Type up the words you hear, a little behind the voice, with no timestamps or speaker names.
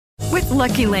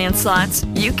Lucky Land Slots,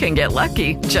 you can get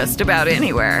lucky just about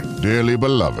anywhere. Dearly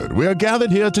beloved, we are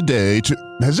gathered here today to...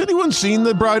 Has anyone seen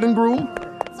the bride and groom?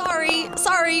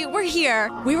 Sorry, we're here.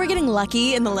 We were getting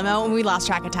lucky in the limo and we lost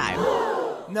track of time.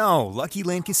 No, Lucky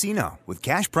Land Casino, with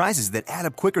cash prizes that add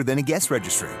up quicker than a guest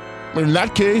registry. In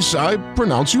that case, I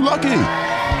pronounce you lucky.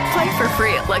 Play for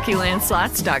free at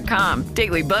LuckyLandSlots.com.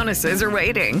 Daily bonuses are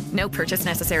waiting. No purchase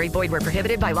necessary. Void where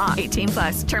prohibited by law.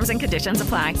 18+. Terms and conditions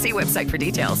apply. See website for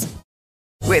details.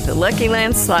 With the Lucky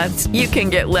Land Slots, you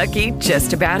can get lucky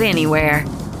just about anywhere.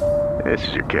 This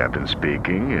is your captain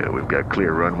speaking. We've got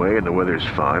clear runway and the weather's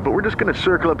fine, but we're just going to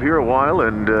circle up here a while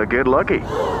and get lucky.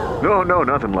 No,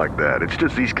 nothing like that. It's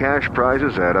just these cash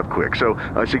prizes add up quick. So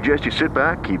I suggest you sit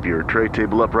back, keep your tray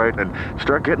table upright, and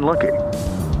start getting lucky.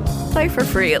 Play for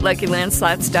free at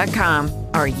LuckyLandSlots.com.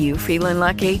 Are you feeling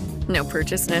lucky? No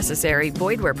purchase necessary.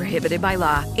 Void where prohibited by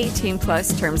law.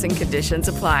 18+ terms and conditions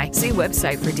apply. See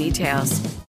website for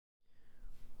details.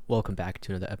 Welcome back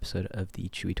to another episode of the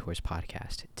Chewy Tours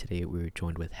podcast. Today we're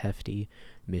joined with Hephty,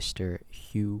 Mr.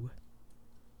 Hugh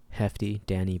Hephty,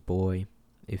 Danny Boy,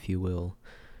 if you will.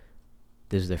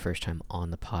 This is their first time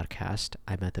on the podcast.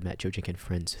 I met them at Joe Jink and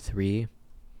Friends 3.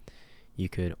 You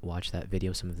could watch that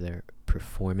video, some of their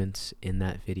performance in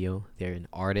that video. They're an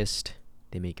artist.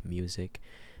 They make music.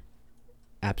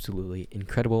 Absolutely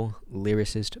incredible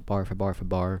lyricist, bar for bar for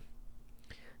bar.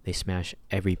 They smash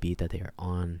every beat that they are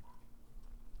on.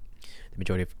 The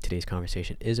majority of today's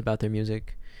conversation is about their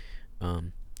music,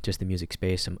 just the music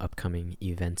space, some upcoming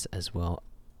events as well.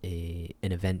 An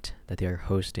event that they are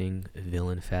hosting,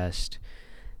 Villain Fest,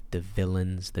 the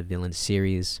Villain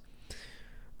series.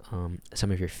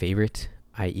 Some of your favorite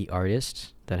IE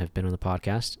artists that have been on the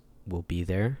podcast will be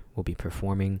there, will be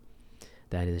performing.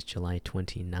 That is July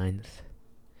 29th.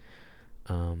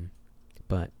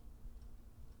 But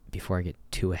before I get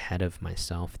too ahead of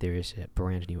myself, there is a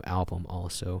brand new album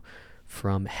also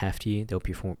from Hephty. They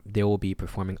will be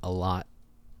performing a lot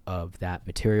of that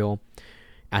material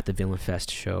at the Villain Fest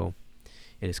show.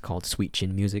 It is called Sweet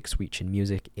Chin Music. Sweet Chin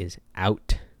Music is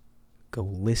out. Go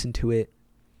listen to it.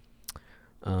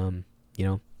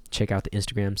 Check out the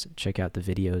Instagrams, check out the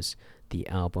videos, the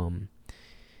album.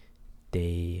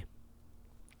 They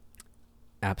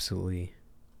absolutely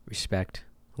respect,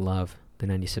 love the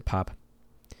 90s hip hop.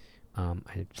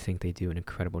 I think they do an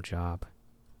incredible job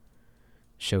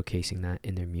showcasing that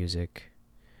in their music.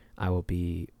 I will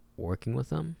be working with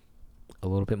them a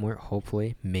little bit more,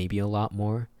 hopefully, maybe a lot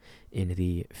more in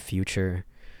the future.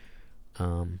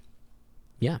 Hephty.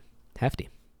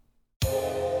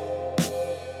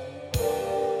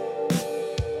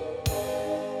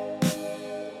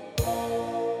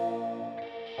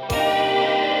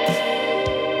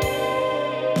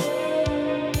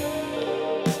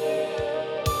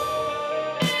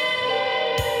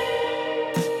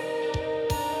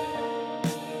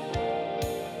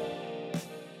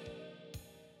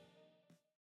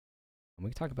 We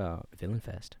can talk about Villain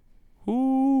Fest.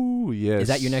 Ooh, yes. Is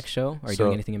that your next show? Are you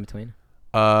doing anything in between?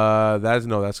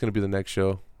 That's gonna be the next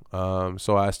show.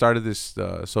 So I started this.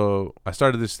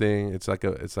 Thing. It's like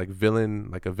a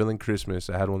villain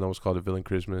Christmas. I had one that was called a Villain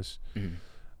Christmas.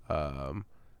 Mm-hmm.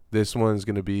 This one's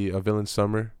gonna be a Villain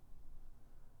Summer.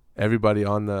 Everybody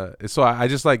on the. So I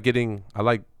just like I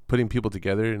like putting people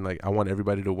together, and like I want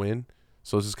everybody to win.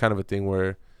 So this is kind of a thing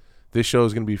where this show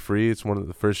is gonna be free. It's one of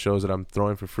the first shows that I'm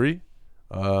throwing for free.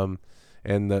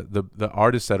 And the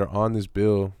artists that are on this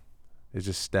bill is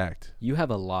just stacked. You have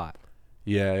a lot.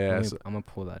 Yeah. I'm gonna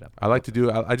pull that up. I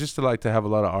just like to have a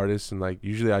lot of artists, and like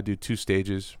usually I do 2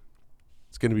 stages.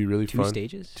 It's gonna be really fun.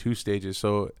 2 stages.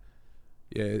 So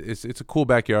yeah, it's a cool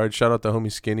backyard. Shout out to homie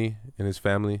Skinny and his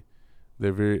family.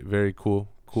 They're very, very cool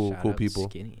people.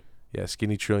 Skinny. Yeah,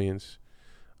 Skinny Trillions.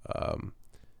 So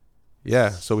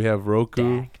we have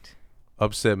Roku, Stacked.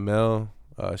 Upset Mel,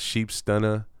 Sheep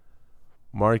Stunner,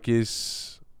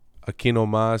 Marcus, Aquino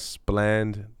Mas,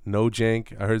 Bland, No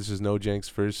Jank. I heard this is No Jank's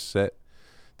first set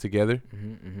together.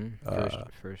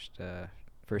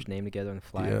 First name together on the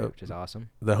flyer, which is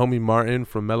awesome. The homie Martin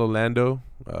from Mellow Lando,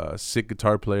 sick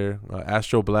guitar player.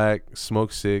 Astro Black,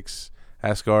 Smoke Six,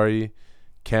 Ascari,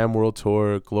 Cam World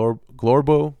Tour,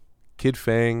 Glorbo, Kid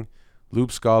Fang,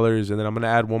 Loop Scholars, and then I'm gonna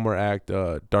add one more act,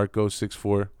 Dark Ghost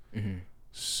 64. Mm-hmm.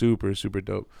 Super, super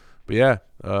dope. But yeah,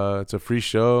 it's a free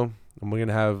show. And we're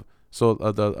gonna have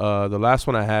the last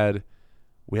one I had,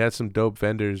 we had some dope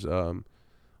vendors.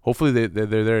 Hopefully they're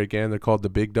there again. They're called the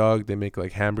Big Dog. They make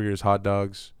like hamburgers, hot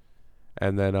dogs,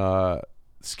 and then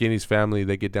Skinny's family,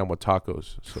 they get down with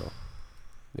tacos. So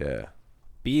yeah,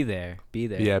 be there.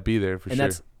 Yeah, be there for and sure.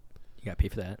 You gotta pay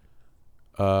for that.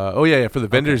 Oh yeah, for the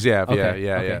vendors, Okay. yeah, Okay.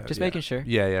 yeah, Okay. yeah. Just yeah. making sure.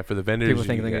 Yeah, for the vendors. People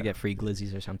think they're yeah. gonna get free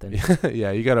glizzies or something.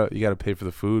 Yeah, you gotta pay for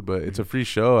the food, but it's a free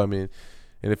show. I mean,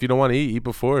 and if you don't want to eat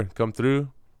before. Come through.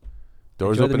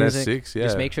 Doors Enjoy the open at music. 6. Yeah,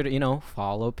 Just make sure to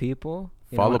follow people.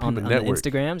 Follow people, on the network.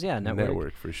 Instagrams. Yeah,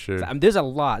 network. for sure. So, there's a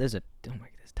lot. There's a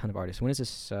ton of artists. When is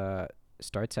this?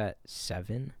 Starts at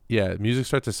 7. Yeah, music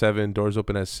starts at 7. Doors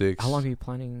open at 6. How long are you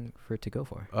planning for it to go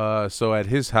for? So at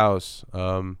his house,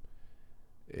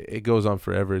 it goes on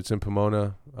forever. It's in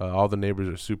Pomona. All the neighbors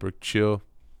are super chill.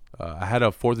 I had a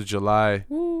 4th of July,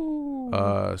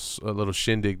 a little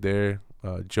shindig there.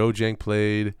 Joe Jank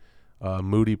played.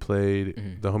 Moody played.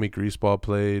 Mm-hmm. The homie Greaseball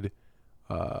played.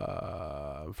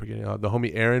 I'm forgetting the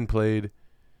homie Aaron played,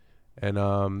 and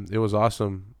it was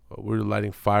awesome. We were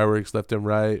lighting fireworks left and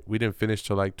right. We didn't finish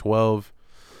till like 12.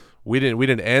 We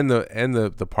didn't end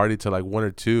the party till like 1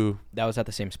 or 2. That was at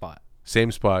the same spot.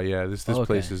 Same spot, yeah. This Okay.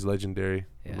 place is legendary.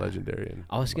 Yeah. Legendary. And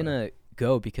I was gonna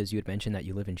go because you had mentioned that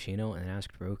you live in Chino, and I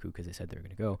asked Roku because they said they were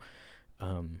gonna go.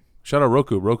 Shout out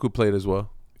Roku. Roku played as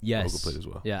well. Yes. Roku played as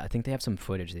well. Yeah, I think they have some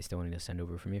footage they still need to send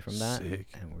over for me from that, Sick.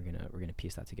 and we're gonna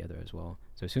piece that together as well.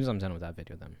 So as soon as I'm done with that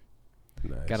video, then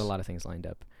Nice. got a lot of things lined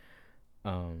up.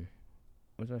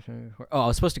 What was I saying before? Oh, I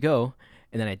was supposed to go,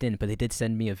 and then I didn't. But they did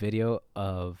send me a video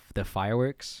of the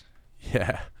fireworks.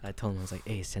 Yeah. I told them, I was like,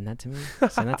 "Hey, send that to me.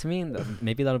 Send that to me. And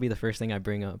maybe that'll be the first thing I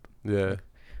bring up." Yeah.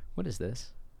 What is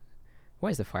this? Why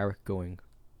is the firework going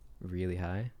really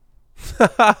high?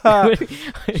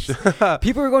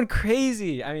 People are going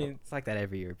crazy. I mean, it's like that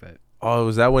every year, but Oh,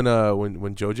 was that when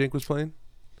Joe Jank was playing?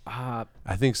 I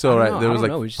think so, I don't right? know. There I was don't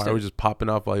know. We like just fireworks just popping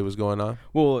off while he was going on.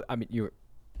 well, I mean, you were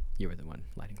the one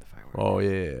lighting the fireworks. Oh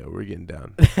yeah, we're getting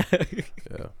down.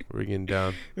 Yeah, we're getting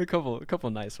down. a couple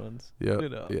nice ones. Yeah, You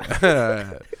know.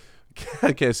 yeah.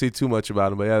 I can't say too much about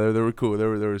them, but yeah, they were cool. They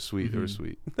were sweet. They were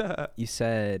sweet. You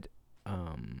said,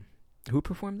 who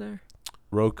performed there?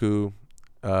 Roku,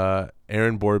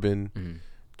 Aaron Borbin,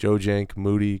 Joe Jank,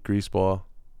 Moody, Greaseball.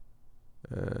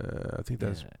 I think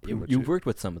that's pretty much you it. worked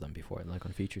with some of them before, like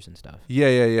on features and stuff.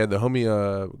 Yeah. The homie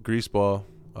Greaseball.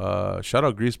 Shout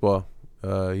out Greaseball.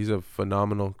 He's a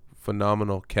phenomenal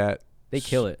cat. They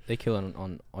kill it. They kill it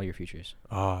on all your features.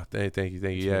 Oh, thank you. It's Yeah,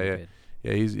 really yeah. good.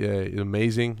 Yeah, he's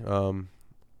amazing.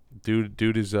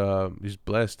 Dude is he's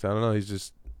blessed. I don't know.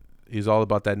 He's all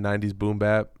about that 90s boom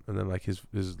bap, and then like his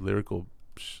lyrical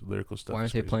stuff. Why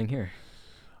aren't they playing here?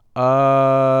 He's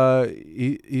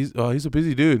a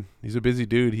busy dude. He's a busy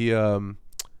dude. He's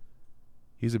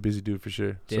a busy dude for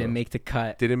sure. Didn't make the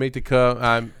cut. Didn't make the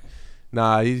cut.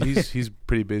 Nah, he's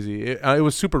pretty busy. It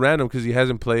was super random because he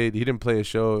didn't play a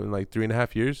show in like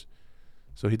 3.5 years.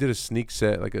 So he did a sneak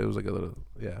set, it was like a little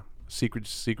secret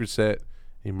set.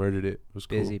 He murdered it. It was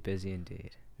cool. Busy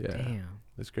indeed. Yeah. Damn.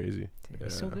 It's crazy.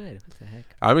 It's so good. What the heck?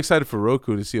 I'm excited for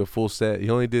Roku to see a full set. They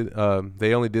only did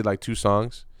like 2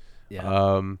 songs.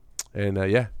 Yeah.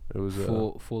 It was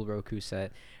full Roku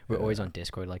set. We're always on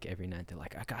Discord like every night. They're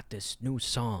like, I got this new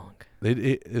song.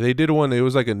 They did one. It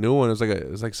was like a new one. It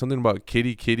was like something about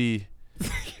kitty.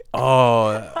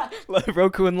 Oh,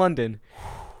 Roku in London.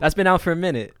 That's been out for a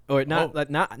minute, or not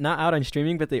out on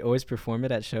streaming, but they always perform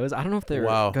it at shows. I don't know if they're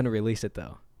gonna release it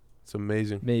though. It's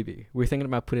amazing. Maybe we're thinking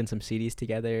about putting some CDs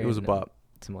together. It was a bop.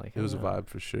 It was a vibe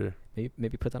for sure.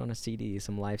 Maybe put that on a CD.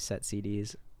 Some live set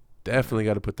CDs. Definitely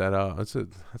got to put that out. That's a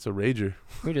rager.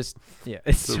 We just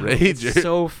it's a rager. It's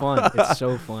so fun. It's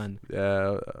so fun.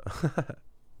 Yeah.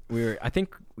 I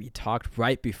think we talked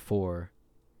right before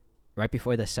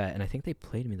the set, and I think they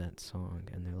played me that song,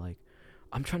 and they're like,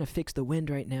 I'm trying to fix the wind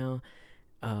right now,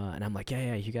 and I'm like,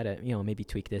 yeah, you gotta maybe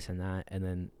tweak this and that, and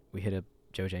then we hit up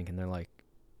Joe Jank, and they're like,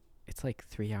 it's like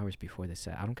 3 hours before the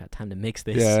set. I don't got time to mix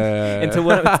this into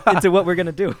what we're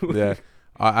gonna do. Yeah.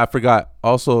 I forgot.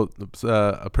 Also,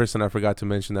 a person I forgot to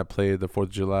mention that played the 4th of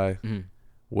July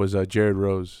was Jared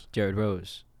Rose. Jared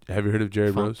Rose. Have you heard of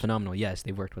Jared Rose? Phenomenal. Yes,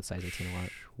 they worked with Size 18 a lot.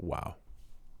 Wow.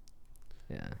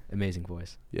 Yeah, amazing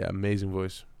voice. Yeah, amazing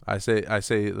voice. I say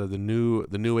the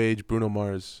new age Bruno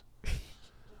Mars.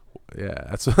 Yeah,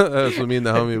 that's what me and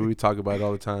the homie we talk about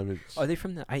all the time. Are they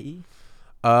from the IE?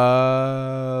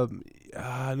 No,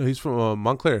 he's from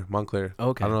Montclair.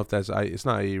 Okay. I don't know if that's IE. It's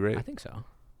not IE, right? I think so.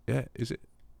 Yeah, is it? I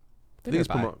They're think it's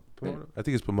nearby. Pomona. I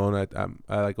think it's Pomona.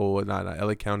 I like not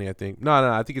LA County. I think no.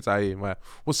 I think it's IE.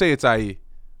 We'll say it's IE.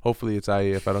 Hopefully it's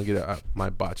IE. If I don't get it, I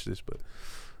might botch this. But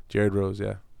Jared Rose,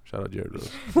 yeah. Shout out Jared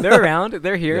Rose. They're around.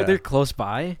 They're here. Yeah. They're close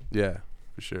by. Yeah,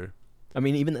 for sure. I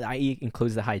mean, even the IE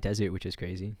includes the high desert, which is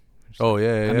crazy. Oh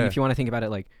yeah. I mean, if you want to think about it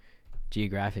like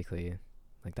geographically,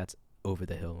 like that's over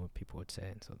the hill, what people would say.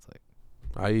 And so it's like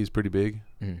IE is pretty big.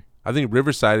 Mm-hmm. I think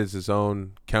Riverside is its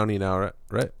own county now,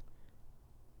 right?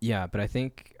 Yeah, but I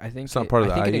think it's not part of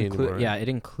the IE anymore. Yeah, it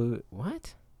include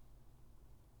what?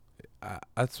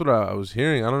 That's what I was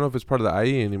hearing. I don't know if it's part of the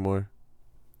IE anymore.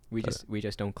 We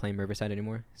just don't claim Riverside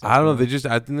anymore. I don't know. I think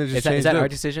they just changed it. Is that our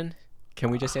decision?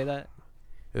 Can we just say that?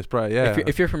 It's probably, yeah.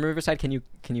 If you're from Riverside, can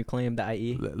you claim the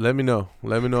IE? Let me know.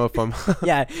 Let me know if I'm.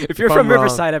 Yeah, if you're from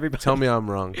Riverside, everybody. Tell me I'm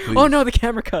wrong. Please. Oh no, the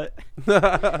camera cut.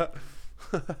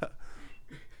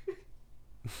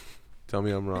 Tell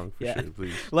me I'm wrong for sure,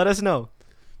 please. Let us know.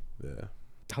 Yeah.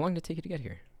 How long did it take you to get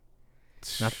here?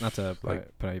 Not to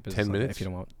like put out your business 10 minutes. if you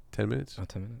don't want. 10 minutes. Oh,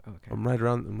 10 minutes. Oh, okay. I'm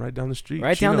right down the street.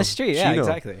 Right Chino. down the street. Yeah, Chino.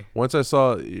 exactly. Once I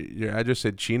saw your address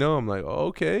said Chino, I'm like, oh,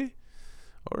 okay,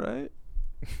 all right.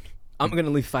 I'm gonna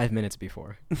leave 5 minutes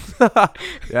before.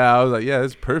 Yeah, I was like, yeah,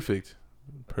 that's perfect.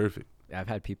 Perfect. I've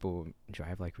had people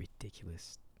drive like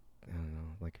ridiculous. I don't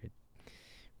know, like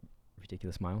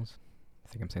ridiculous miles. I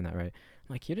think I'm saying that right. I'm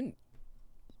like, you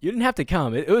didn't have to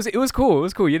come. It was cool. It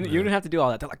was cool. You didn't have to do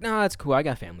all that. They're like, no, that's cool. I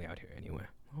got family out here anyway.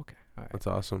 Okay, all right. That's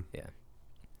awesome. Yeah.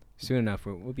 Soon enough,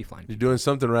 we'll be fine. You're doing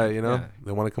something right, you know. Yeah.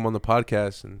 They want to come on the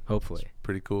podcast, and hopefully, it's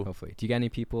pretty cool. Hopefully, do you got any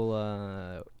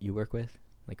people you work with,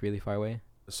 like really far away?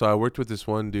 So I worked with this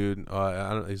one dude.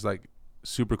 He's like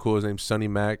super cool. His name's Sonny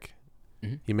Mac.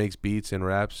 Mm-hmm. He makes beats and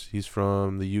raps. He's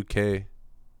from the UK. I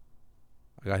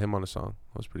got him on a song.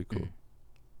 That was pretty cool.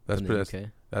 That's pretty. UK?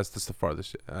 That's just the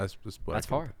farthest. That's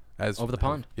far. Over the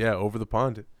pond. Yeah, over the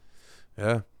pond.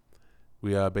 Yeah,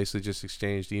 we basically just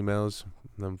exchanged emails,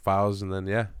 and then files, and then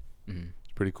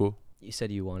it's pretty cool. You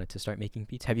said you wanted to start making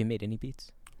beats. Have you made any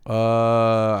beats?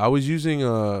 I was using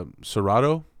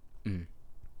Serato.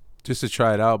 Just to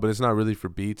try it out, but it's not really for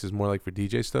beats. It's more like for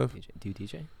DJ stuff. Do you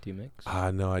DJ? Do you mix?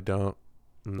 No, I don't.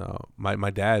 No, my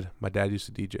dad used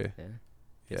to DJ.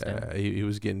 Yeah, he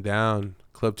was getting down.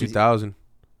 Club 2000,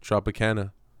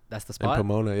 Tropicana. That's the spot. In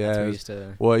Pomona, yeah. It used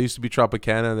to be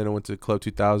Tropicana, and then it went to Club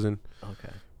 2000. Okay.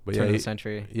 But Turn of the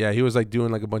century. Yeah, he was like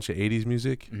doing like a bunch of 80s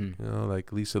music, you know,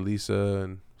 like Lisa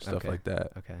and stuff like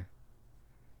that. Okay.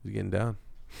 He was getting down.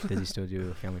 Does he still do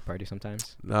a family party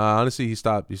sometimes? Nah, honestly, he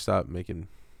stopped DJing,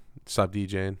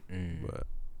 but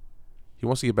he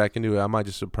wants to get back into it. I might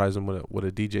just surprise him with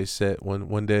a DJ set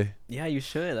one day. Yeah, you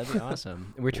should. That'd be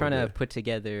awesome. We're trying to put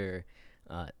together,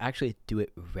 actually do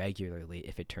it regularly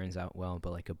if it turns out well,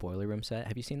 but like a boiler room set.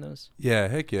 Have you seen those? Yeah,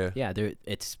 heck yeah. Yeah,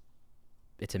 it's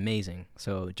amazing.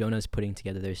 So Jonah's putting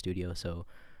together their studio. So,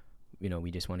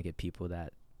 we just want to get people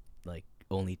that like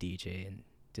only DJ and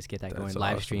just get that going,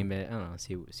 live stream it. I don't know,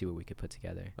 see what we could put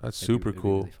together. That's super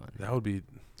cool. Really fun.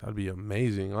 That'd be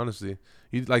amazing, honestly.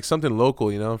 You like something local,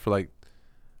 for like,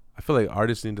 I feel like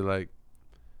artists need to like,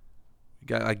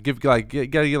 gotta get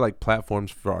like platforms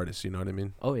for artists. You know what I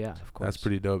mean? Oh yeah, of course. That's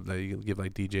pretty dope. That you can give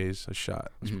like DJs a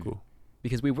shot. That's cool.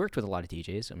 Because we worked with a lot of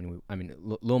DJs. I mean,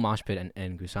 Lil Mosh Pit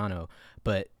and Gusano,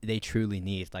 but they truly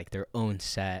need like their own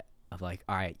set of like,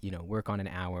 all right, work on an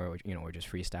hour, or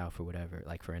just freestyle for whatever,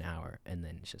 like for an hour, and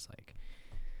then it's just like,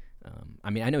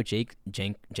 I know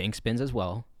Jank spins as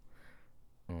well.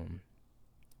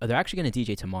 They're actually gonna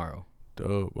DJ tomorrow.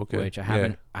 Dope. Okay. Which I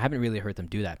haven't really heard them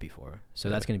do that before, so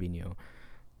that's gonna be new.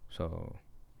 So,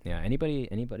 yeah, anybody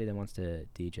that wants to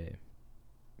DJ,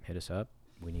 hit us up.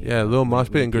 We need Lil Mosh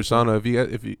Pit and Gusano. If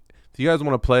you guys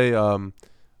want to play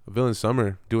Villain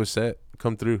Summer, do a set,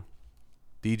 come through,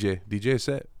 DJ a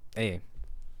set. Hey,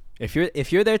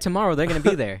 if you're there tomorrow, they're gonna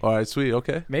be there. All right, sweet.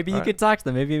 Okay. Maybe you could talk to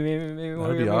them. Maybe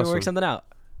awesome. work something out.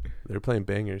 They're playing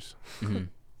bangers. Mm-hmm.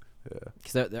 Yeah.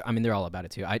 Because they're all about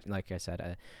it too. Like I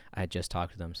said, I had just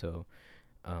talked to them, so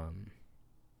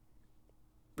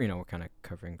we're kind of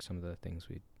covering some of the things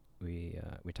we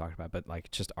talked about, but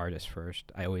like just artists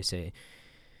first. I always say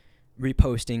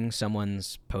reposting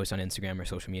someone's post on Instagram or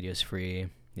social media is free.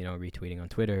 Retweeting on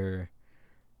Twitter.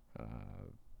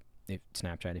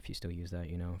 Snapchat, if you still use that,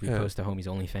 repost the homies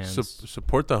OnlyFans.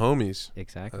 Support the homies.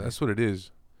 Exactly. That's what it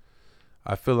is.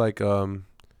 I feel like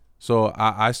so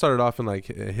I started off in like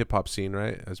a hip hop scene,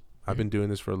 right? As I've been doing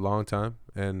this for a long time,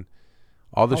 and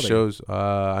all the shows.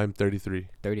 I'm 33.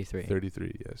 33.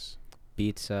 33. Yes.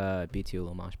 Beats you,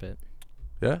 Lil Mosh Pit.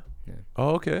 Yeah. Yeah.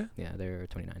 Oh, okay. Yeah, they're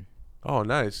 29. Oh,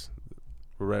 nice.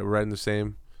 We're right in the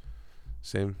same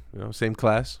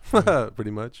class,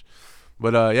 pretty much.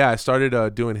 But I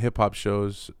started doing hip hop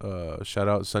shows. Shout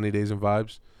out Sunny Days and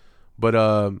Vibes. But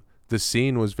the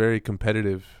scene was very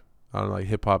competitive. I don't know, like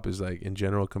hip hop is like in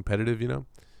general competitive,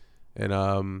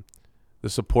 and the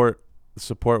support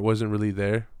wasn't really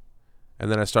there. And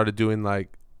then I started doing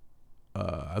like,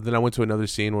 then I went to another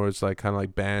scene where it's like kind of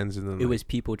like bands, and then it was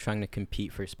people trying to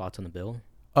compete for spots on the bill.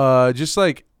 Just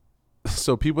like,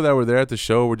 so people that were there at the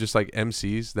show were just like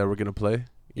MCs that were gonna play,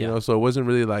 you know. So it wasn't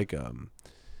really like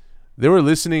they were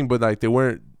listening, but like they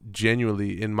weren't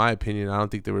genuinely, in my opinion, I don't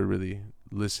think they were really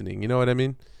listening. You know what I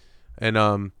mean? And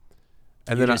You're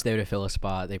then just there to fill a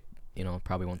spot. They,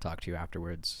 probably won't talk to you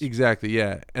afterwards. exactly,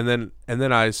 yeah. And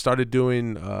then I started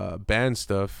doing band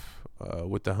stuff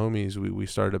with the homies. We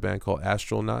started a band called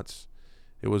Astronauts.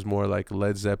 It was more like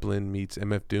Led Zeppelin meets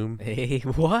MF Doom. Hey,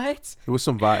 what? It was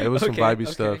some some vibey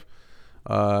stuff.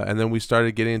 And then we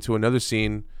started getting into another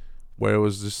scene where it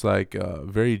was just like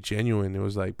very genuine. It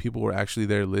was like people were actually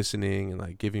there listening and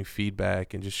like giving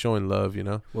feedback and just showing love,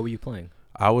 What were you playing?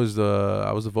 I was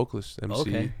the vocalist, MC.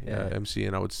 Okay, yeah. MC,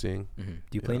 and I would sing. Mm-hmm.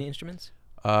 Do you play any instruments?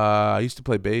 I used to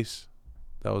play bass.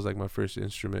 That was like my first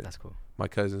instrument. That's cool. My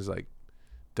cousins like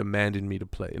demanded me to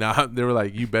play. Now they were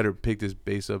like, "You better pick this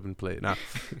bass up and play it."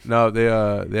 No, they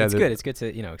It's good. It's good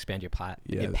to expand your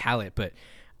Yeah. palette. But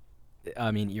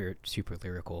I mean, you're super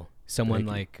lyrical. Someone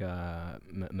like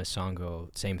Masongo,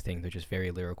 same thing. They're just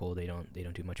very lyrical. They don't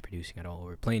do much producing at all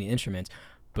or playing the instruments.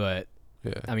 But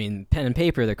Yeah. I mean, pen and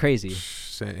paper, they're crazy.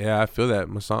 Yeah, I feel that.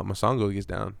 Masongo gets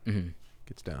down. Mm-hmm.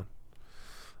 Gets down.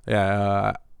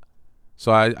 Yeah.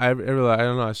 So I don't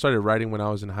know. I started writing when I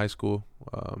was in high school.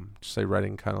 Just like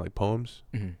writing kind of like poems.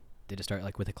 Mm-hmm. Did it start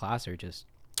like with a class or just?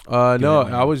 No,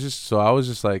 I was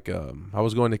just like I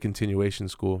was going to continuation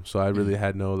school, so I really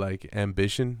had no like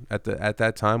ambition at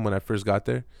that time when I first got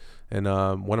there. And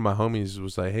one of my homies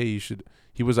was like, "Hey, you should."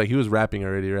 He was rapping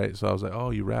already, right? So I was like, "Oh,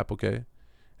 you rap, okay."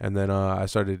 And then I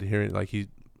started hearing like he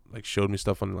like showed me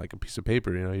stuff on like a piece of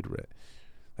paper, he'd write.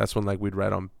 That's when like we'd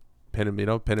write on pen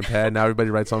and pad. Now everybody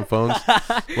writes on phones.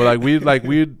 Well,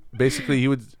 we'd basically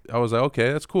I was like,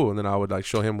 okay, that's cool. And then I would like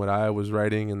show him what I was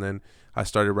writing, and then I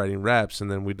started writing raps, and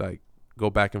then we'd like go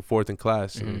back and forth in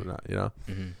class, and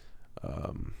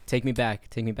Take me back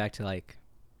to like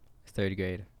third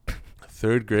grade.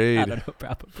 Third grade. I don't know,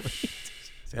 probably.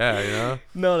 Yeah,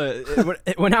 No.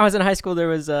 When I was in high school, there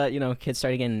was kids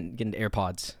started getting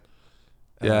AirPods.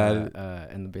 Yeah.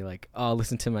 And they'd be like, "Oh,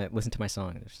 listen to my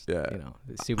song." It's just, Yeah.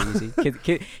 It's super easy.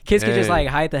 Kids could just like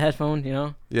hide the headphone,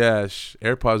 Yeah,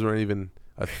 AirPods weren't even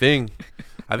a thing.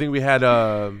 I think we had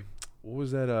what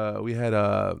was that? We had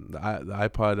the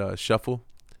iPod Shuffle.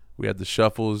 We had the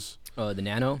Shuffles. Oh, the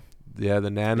Nano. Yeah,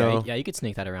 the Nano. Yeah, you could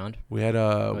sneak that around. We had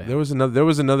there was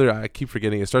another. I keep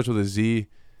forgetting. It starts with a Z.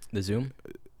 The Zoom.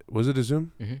 Was it a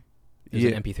Zoom? Mm-hmm. It was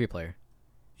an MP3 player.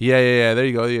 Yeah. There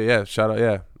you go. Yeah. Shout out.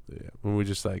 Yeah. When we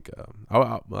just like,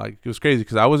 I like it was crazy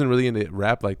because I wasn't really into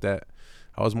rap like that.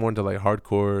 I was more into like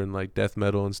hardcore and like death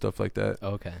metal and stuff like that.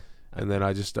 Oh, okay. And then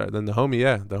I just started. Then the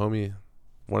homie,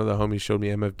 one of the homies showed me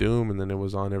MF Doom, and then it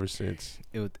was on ever since.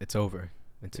 It's over.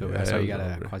 It's over. Yeah, I saw you it got was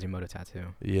a over. Quasimodo tattoo.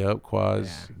 Yep,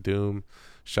 Doom.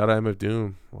 Shout out MF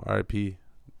Doom. R.I.P.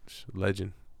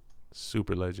 Legend.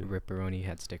 Super legend. Ripperoni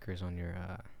had stickers on your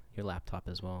laptop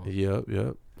as well. Yep.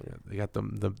 Yeah, they got the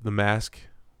mask.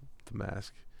 The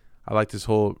mask. I like this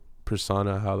whole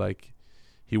persona, how like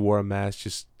he wore a mask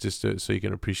just so you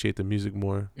can appreciate the music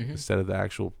more instead of the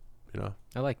actual,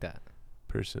 I like that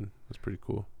person. That's pretty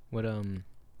cool. What who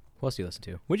else do you listen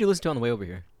to? What did you listen to on the way over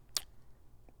here?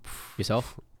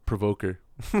 Yourself? Provoker.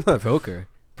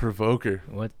 Provoker.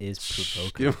 What is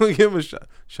Provoker? Give him a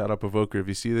shout out Provoker. If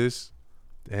you see this,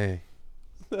 dang.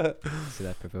 See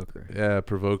that Provoker? Yeah,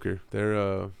 Provoker.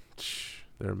 They're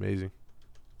amazing.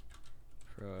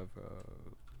 Provoker.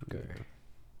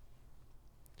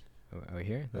 Are we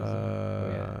here?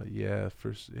 Yeah.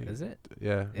 First. Is it?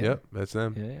 Yeah. Yep. That's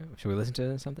them. Yeah. Should we listen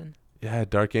to something? Yeah.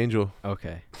 Dark Angel.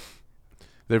 Okay.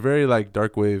 They're very like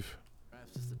dark wave.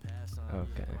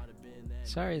 Okay.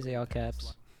 Sorry, is all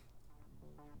caps.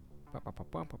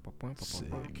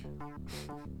 Sick.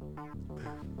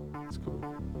 That's cool.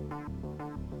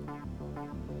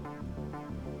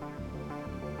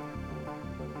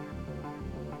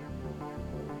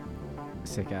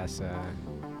 Sick ass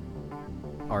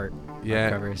art.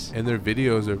 Yeah, covers. and their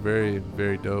videos are very,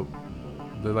 very dope.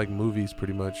 They're like movies,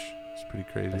 pretty much. It's pretty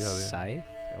crazy. Scythe?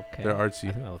 Okay. They're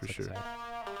artsy for sure.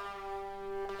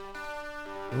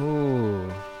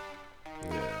 Ooh.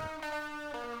 Yeah.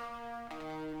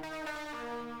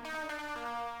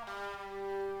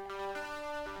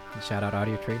 Shout out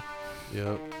Audio Tree.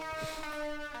 Yep.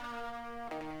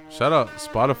 Shout out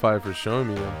Spotify for showing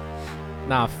me that.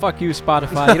 Nah, fuck you,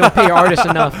 Spotify. You don't pay your artists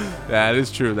enough. That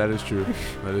is true. That is true.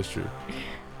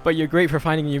 But you're great for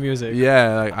finding new music.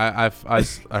 Yeah, like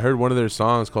I heard one of their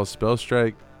songs called Spell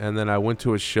Strike, and then I went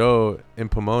to a show in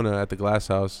Pomona at the Glass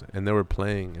House, and they were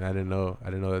playing, and I didn't know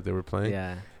that they were playing.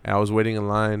 Yeah. And I was waiting in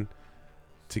line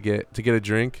to get a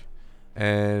drink,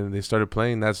 and they started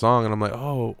playing that song, and I'm like,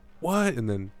 oh, what? And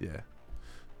then the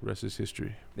rest is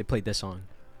history. They played this song.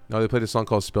 No, they played a song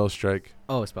called Spell Strike.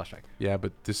 Oh, Spell Strike. Yeah,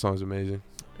 but this song's amazing.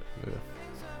 Yeah.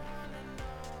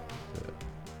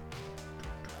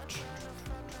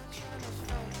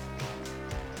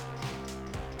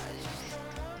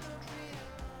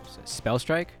 Spell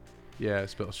Strike? Yeah,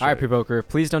 Spell Strike. All right, Provoker,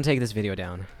 please don't take this video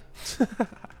down. Just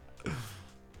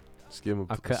give him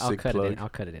a I'll sick cut plug. it in. I'll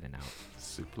cut it in and out.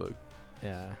 Sick plug.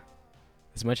 Yeah.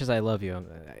 As much as I love you,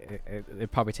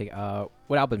 it probably take.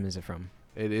 What album is it from?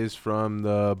 It is from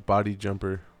the Body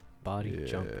Jumper. Body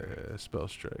Jumper. Spell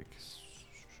Strike.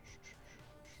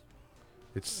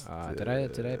 It's. Did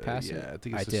I pass it? Yeah, I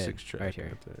think it's I the did. 6th track. Right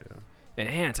here. There, yeah.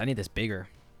 Enhance. I need this bigger.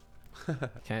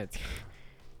 Can't.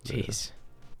 Jeez.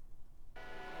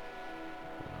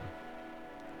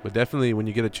 But definitely, when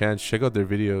you get a chance, check out their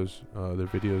videos. Their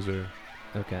videos are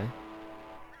Okay.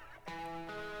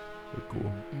 they're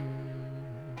cool.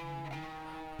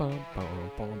 Bum,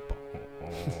 bum, bum,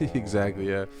 bum. Exactly,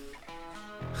 yeah.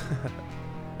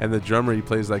 And the drummer, he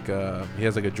plays like he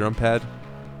has like a drum pad.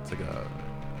 It's like a.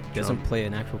 Doesn't drum. play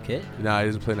an actual kit? Nah, he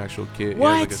doesn't play an actual kit.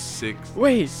 What? He has like a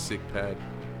Wait. sick pad.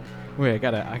 Wait, I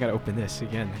gotta open this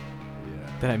again.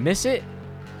 Yeah. Did I miss it?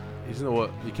 He's in the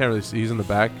what? You can't really see. He's in the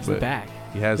back. It's but in the back.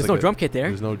 He has. There's like no drum kit there.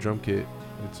 There's no drum kit.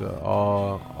 It's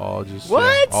all just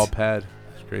What? all pad.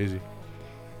 It's crazy.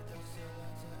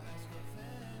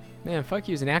 Man, fuck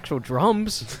using actual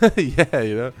drums. Yeah,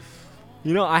 you know.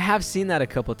 You know, I have seen that a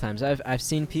couple times. I've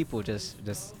seen people just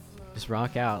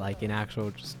rock out like an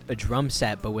actual just a drum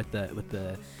set, but with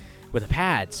the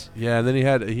pads. Yeah, and then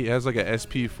he has like a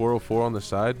SP404 on the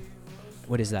side.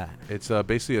 What is that? It's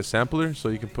basically a sampler, so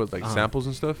you can put like samples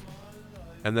and stuff.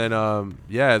 And then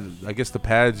yeah, I guess the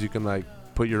pads you can like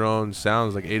put your own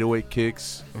sounds like 808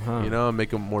 kicks, you know,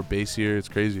 make them more bassier. It's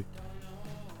crazy.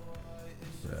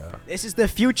 Yeah. This is the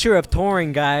future of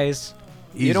touring, guys.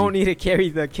 Easy. You don't need to carry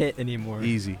the kit anymore.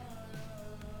 Easy.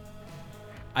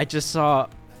 I just saw.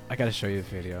 I gotta show you the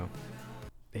video.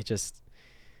 It just.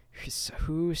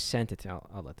 Who sent it to?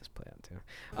 I'll let this play out too.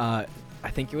 I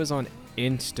think it was on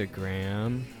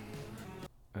Instagram.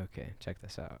 Okay, check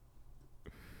this out.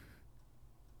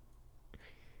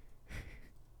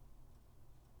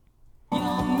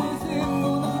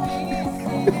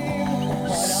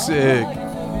 Sick.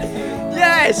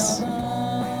 Yes!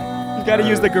 You gotta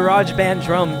use the garage band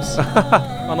drums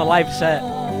on a live set.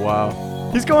 Wow.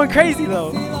 He's going crazy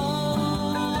though.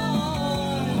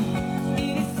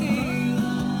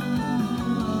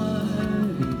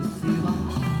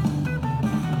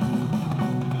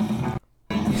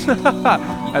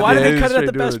 Why did they cut it at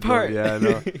the best part? Yeah, I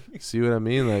know. See what I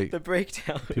mean? Like The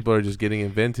breakdown. people are just getting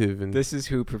inventive and This is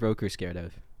who Provoker's scared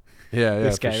of. yeah,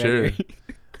 This for guy right sure. here.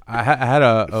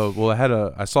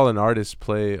 I saw an artist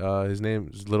play. His name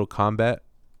is Little Combat.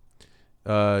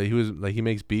 He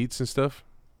makes beats and stuff.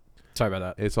 Sorry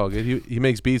about that. It's all good. He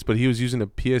makes beats, but he was using a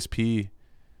PSP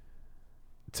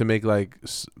to make like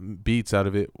beats out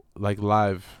of it, like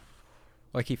live.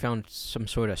 Like he found some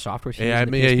sort of software. To Yeah, I use in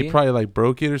the mean, yeah, he PSP? probably like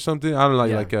broke it or something. I don't know,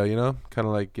 Yeah. like you know, kind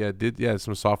of like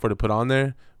some software to put on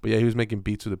there. But yeah, he was making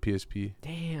beats with a PSP.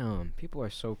 Damn, people are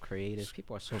so creative.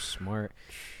 People are so smart.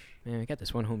 Man, I got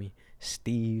this one homie,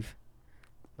 Steve.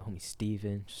 The homie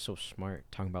Steven, so smart,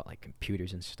 talking about like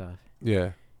computers and stuff.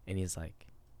 Yeah. And he's like,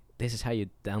 "This is how you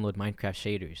download Minecraft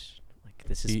shaders. Like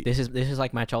this is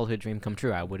like my childhood dream come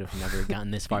true. I would have never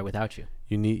gotten this far without you."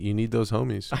 You need those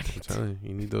homies. I'm telling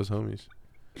you need those homies.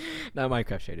 Not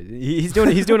Minecraft shaders. He's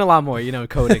doing a lot more, you know,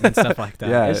 coding and stuff like that.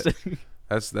 Yeah, It's just-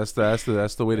 that's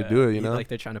the way to do it. You know. like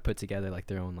they're trying to put together like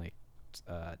their own like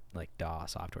DAW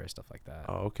software stuff like that.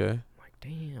 Oh, okay. Like,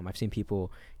 damn, I've seen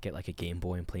people get like a Game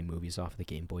Boy and play movies off of the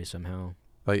Game Boy somehow.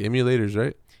 Like emulators,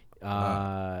 right?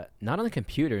 Not on the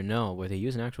computer, no. Where they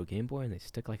use an actual Game Boy and they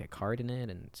stick like a card in it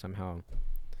and somehow,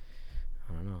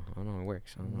 I don't know how it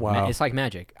works. I don't know. Wow. It's like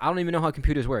magic. I don't even know how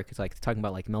computers work. It's like talking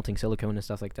about like melting silicone and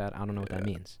stuff like that. I don't know what that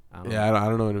means. I don't know. I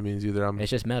don't know what it means either. It's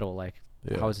just metal. Like,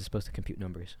 Yeah. how is it supposed to compute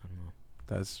numbers? I don't know.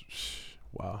 That's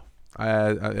wow.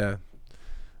 I yeah.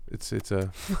 It's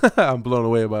a I'm blown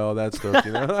away by all that stuff,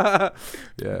 you know.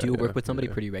 Yeah. Do you work yeah, with somebody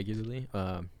yeah. pretty regularly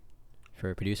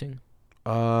for producing? The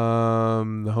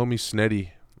homie Sneddy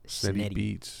Sneddy.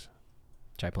 Beats.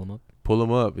 Try pull him up. Pull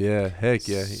him up, yeah. Heck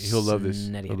yeah, he'll love this.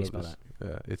 Sneddy, He'll how do you love spell this.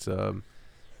 Yeah, it's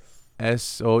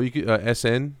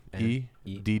SNEDDY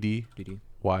DD.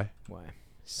 Y. Why?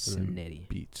 Sneddy.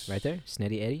 Beats. Right there?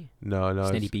 Sneddy Eddie? No,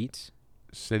 Sneddy it's Beats?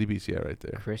 Sneddy Beats, yeah, right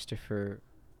there. Christopher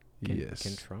Yes.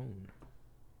 Controne.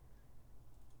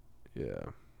 Yeah.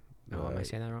 Oh, am I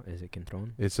saying that wrong? Is it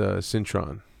Controne? It's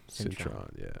Syntron. Syntron.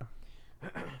 Yeah.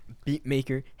 Beat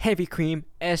maker, Heavy Cream,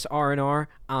 SR&R.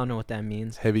 I don't know what that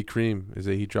means. Heavy Cream is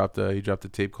it? He dropped a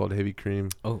tape called Heavy Cream.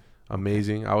 Oh,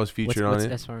 amazing! I was featured on it.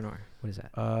 What's SR&R? What is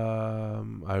that?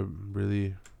 I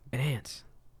really. Enhance.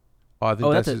 Oh, I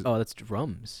think that's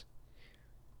drums.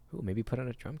 Ooh, maybe put on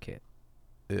a drum kit.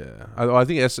 Yeah, I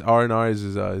think SR&R is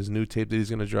his new tape that he's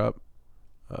gonna drop.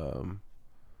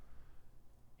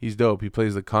 He's dope. He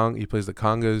plays the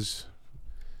congas.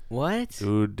 What?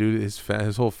 Dude,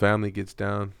 his whole family gets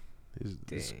down.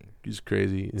 He's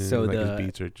crazy. And So like his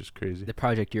beats are just crazy. The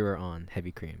project you were on,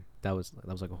 Heavy Cream, that was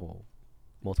like a whole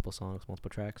multiple songs, multiple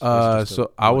tracks.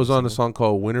 So I was on a song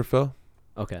called Winterfell.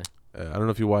 Okay. I don't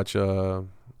know if you watch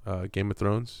Game of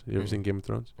Thrones. You ever seen Game of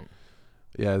Thrones?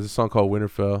 Yeah, there's a song called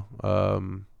Winterfell.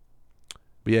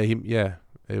 But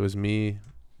it was me,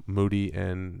 Moody,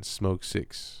 and Smoke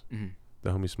Six, the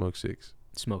homie Smoke Six.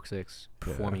 Smoke Six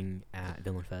performing at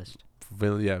Villain Fest.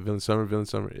 Villain Summer,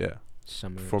 yeah.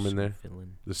 Summer performing there.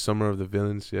 Villain. The Summer of the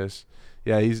Villains, yes.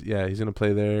 Yeah, he's gonna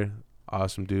play there.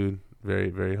 Awesome dude, very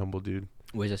very humble dude.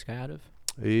 Where's this guy out of?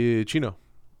 Chino.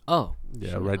 Oh.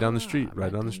 Yeah, right down the street.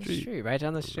 Right down the street. Right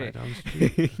down the street.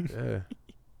 Yeah.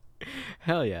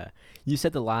 Hell yeah! You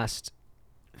said the last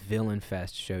Villain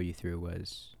Fest show you threw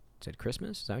was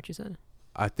Christmas. Is that what you said?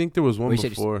 I think there was one Or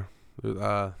before.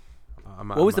 What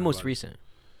was the most recent?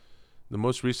 The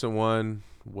most recent one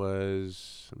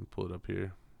was. Let me pull it up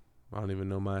here. I don't even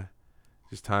know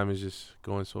this time is just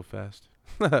going so fast.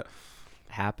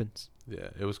 Happens. Yeah,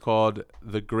 it was called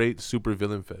the Great Super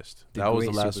Villain Fest. That was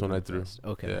the last one I threw.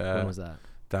 Okay. Yeah. When was that?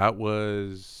 That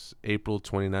was April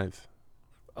 29th.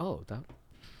 Oh, that.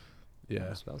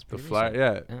 Yeah. That was the pretty flyer.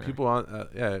 recent. Yeah. People on.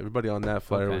 Everybody on that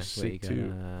flyer was sick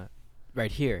too.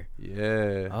 Right here.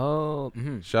 Yeah. Oh.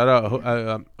 Shout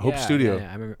out Hope Studio. Yeah,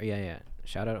 I remember. Yeah.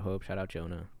 Shout out Hope. Shout out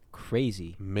Jonah.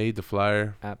 Crazy. Made the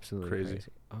flyer. Absolutely crazy.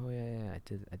 Oh yeah. I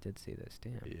did see this.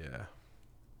 Damn. Yeah.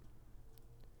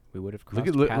 We would have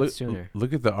crossed paths sooner.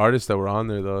 Look at the artists that were on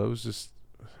there though. It was just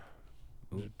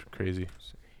crazy.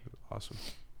 Awesome.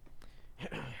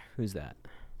 Who's that?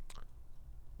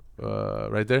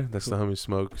 Right there. That's the homie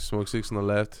Smoke. Smoke Six on the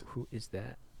left. Who is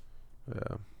that?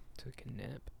 Yeah. Took a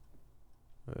nap.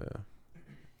 Yeah.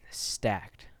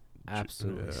 Stacked.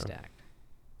 Absolutely stacked.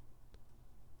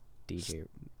 DJ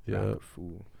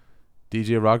Rockerfool.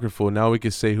 DJ Rockerfool. Now we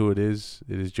can say who it is.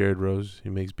 It is Jared Rose. He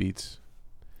makes beats.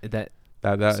 So yeah.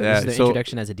 this is the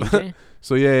introduction as a DJ?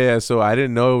 So yeah. So I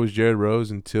didn't know it was Jared Rose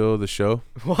until the show.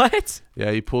 What?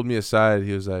 Yeah, he pulled me aside.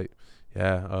 He was like,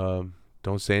 "Yeah,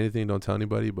 don't say anything, don't tell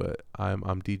anybody, but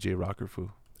I'm DJ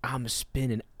Rockerfool. I'm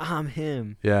spinning. I'm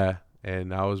him." Yeah,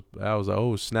 and I was like,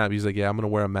 "Oh snap!" He's like, "Yeah, I'm gonna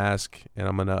wear a mask and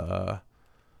I'm gonna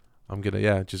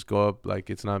just go up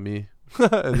like it's not me."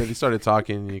 And then he started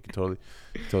talking, and you could totally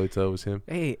tell it was him.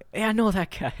 Hey, I know that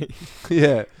guy.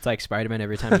 Yeah, it's like Spider-Man.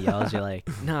 Every time he yells, you're like,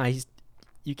 "Nah,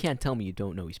 you can't tell me you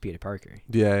don't know he's Peter Parker."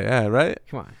 Yeah, right.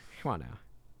 Come on now.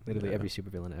 Literally every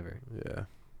supervillain ever. Yeah,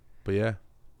 but yeah.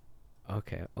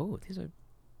 Okay. Oh, these are.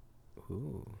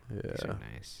 Ooh. Yeah. These are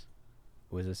nice.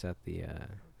 Was this at the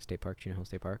state park? Chino Hill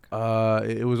State Park?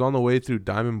 It was on the way through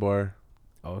Diamond Bar.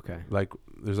 Oh, okay. Like,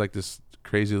 there's like this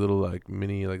crazy little like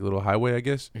mini like little highway, I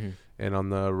guess. Mm-hmm. And on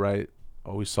the right,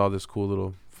 we saw this cool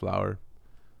little flower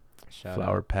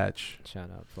patch. Shout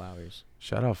out flowers.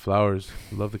 Shout out flowers.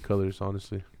 Love the colors,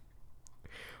 honestly.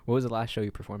 What was the last show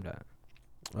you performed at?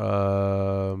 It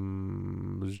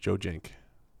was Joe Jank.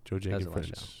 Joe Jank and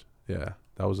Friends. Yeah,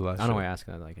 that was the last show. I don't know why I asked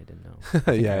that. Like, I didn't know.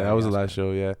 Yeah, that was the last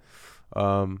show, yeah.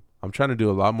 I'm trying to do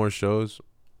a lot more shows.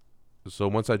 So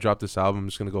once I drop this album, I'm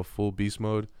just going to go full beast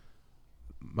mode.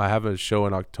 I have a show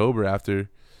in October at the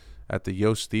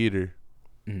Yost Theater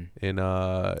in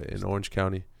Orange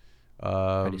County.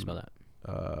 How do you spell that?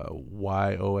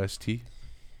 Yost.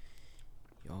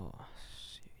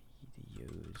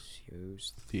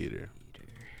 Yost Theater.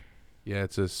 Yeah,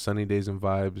 it's a Sunny Days and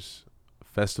Vibes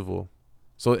festival.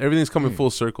 So everything's coming full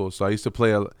circle. So I used to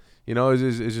play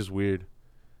it's just weird.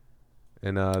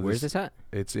 And where's this at?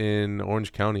 It's in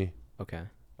Orange County. Okay.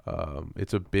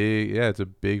 It's a big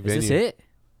venue. Is this it?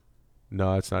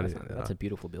 No, it's not it. That's a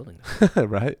beautiful building.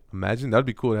 Right? Imagine that'd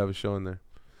be cool to have a show in there.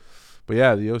 But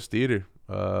yeah, the Yost Theater.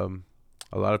 A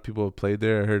lot of people have played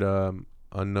there. I heard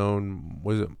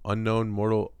Unknown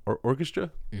Mortal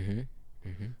Orchestra.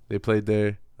 They played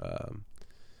there. So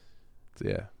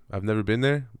yeah, I've never been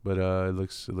there, but it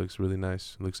looks really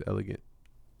nice. It looks elegant.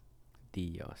 The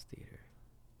Yost Theater.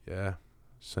 Yeah,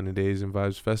 Sunny Days and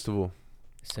Vibes Festival.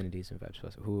 Sunny Days and Vibes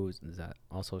Festival. Who is that?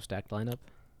 Also a stacked lineup?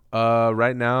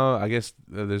 Right now, I guess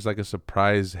there's like a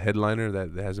surprise headliner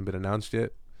that hasn't been announced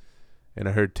yet, and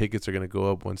I heard tickets are gonna go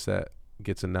up once that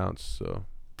gets announced. So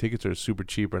tickets are super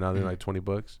cheap right now. They're Mhm. like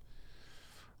 $20.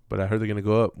 But I heard they're gonna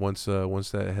go up once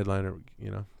that headliner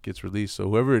gets released. So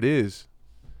whoever it is,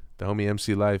 the homie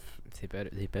MC Life, They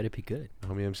better be good.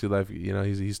 homie MC Life,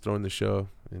 he's throwing the show,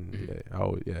 and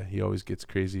he always gets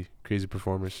crazy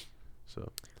performers.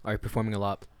 So Are you performing a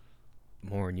lot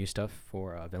more new stuff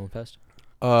for Villain Fest?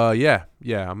 yeah,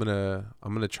 I'm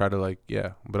gonna try to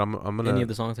but I'm gonna Any of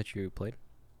the songs that you played?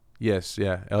 yes,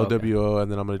 yeah, LWO,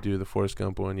 and then I'm gonna do the Forrest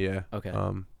Gump one, yeah. Okay.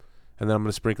 And then I'm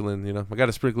gonna sprinkle in, I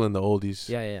gotta sprinkle in the oldies.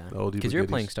 Yeah. The oldie Because you're but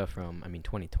playing goodies. stuff from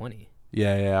 2020.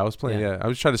 Yeah, I was playing. Yeah. Yeah, I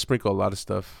was trying to sprinkle a lot of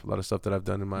stuff that I've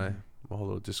done in my whole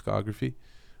little discography.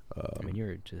 I mean, you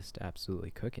were just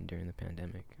absolutely cooking during the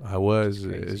pandemic. I was.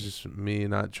 It's It's crazy. just me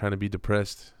not trying to be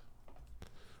depressed.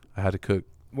 I had to cook.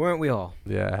 Weren't we all?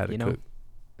 Yeah, I had to You know? cook.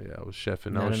 Yeah, I was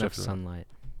chefing. Not I was enough chefing. sunlight.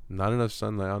 Not enough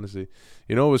sunlight, honestly.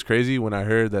 You know what was crazy when I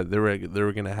heard that they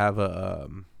were gonna have a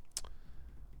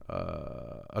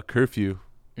curfew.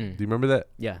 Do you remember that?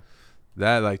 Yeah.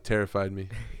 That terrified me.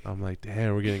 I'm like,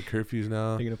 damn, we're getting curfews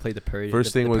now. They're gonna play the purge.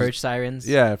 First the thing was- purge sirens.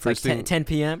 Yeah, It's like first thing. 10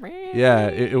 p.m. Yeah,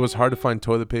 it was hard to find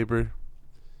toilet paper.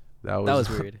 That was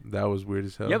weird. That was weird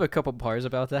as hell. You have a couple bars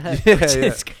about that. Yeah, which yeah.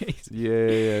 is crazy.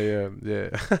 Yeah.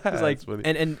 It's like, That's funny.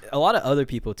 and a lot of other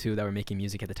people too that were making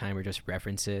music at the time were just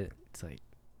reference it. It's like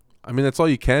I mean, that's all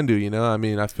you can do, I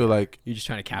mean, I feel like you're just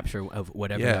trying to capture of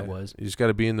whatever yeah, that was. you just got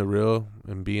to be in the real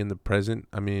and be in the present.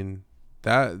 I mean,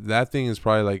 that thing is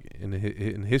probably like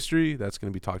in history that's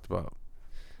gonna be talked about.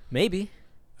 Maybe.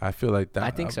 I feel like that. I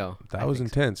think so. That I was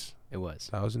think so. intense. It was.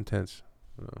 That was intense.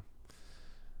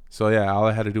 So yeah, all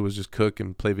I had to do was just cook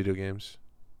and play video games.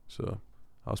 So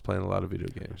I was playing a lot of video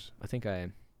games. I think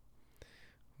what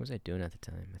was I doing at the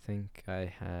time? I think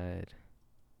I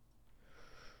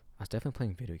was definitely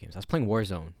playing video games. I was playing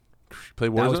Warzone. Play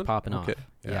Warzone. That was popping Okay. off.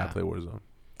 Yeah, Yeah. I play Warzone.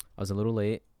 I was a little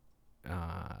late.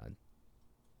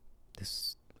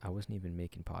 I wasn't even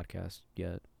making podcasts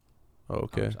yet. Oh,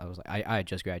 okay. I was like, I had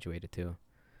just graduated too.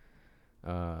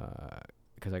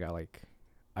 Because I got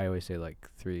I always say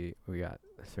we got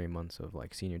 3 months of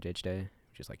senior ditch day,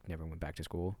 just never went back to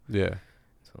school. Yeah.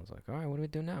 So I was like, all right, what do we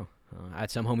do now? I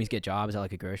had some homies get jobs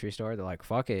at a grocery store. They're like,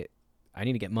 fuck it, I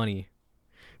need to get money.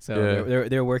 So Yeah.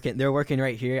 they're working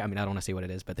right here. I mean, I don't want to say what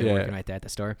it is, but they're Yeah. working right there at the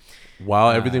store.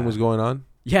 While everything was going on.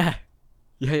 Yeah.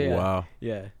 Yeah. Wow.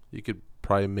 Yeah. You could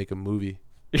probably make a movie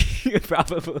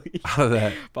Probably. out of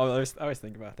that. Probably. I always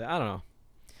think about that. I don't know.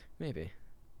 Maybe.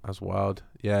 That's wild.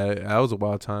 Yeah, that was a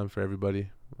wild time for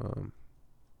everybody.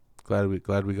 Glad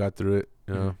we got through it.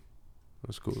 Mhm.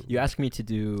 That's cool. You asked me to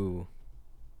do.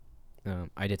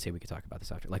 I did say we could talk about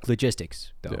this after,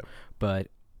 logistics though. Yeah. But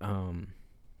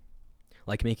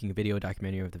making a video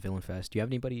documentary of the Villain Fest. Do you have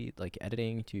anybody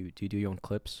editing to do your own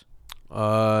clips?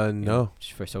 No,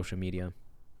 Just for social media.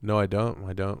 no, I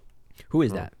don't. Who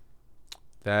is No. that?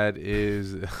 That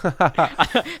is.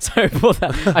 Sorry,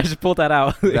 I just pulled that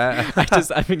out.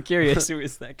 That- I've been curious. Who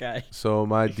is that guy? So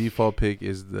my default pick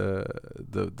is the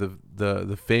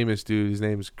famous dude. His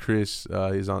name is Chris.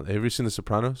 He's on. Have you seen The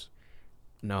Sopranos?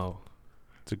 No.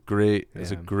 It's a great Yeah,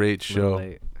 show. little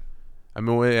late.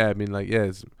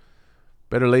 It's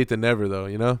better late than never, though.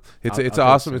 It's I'll it's do it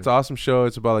awesome. soon. It's an awesome show.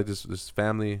 It's about this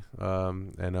family,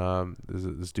 and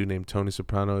this dude named Tony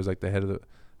Soprano is the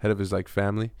head of his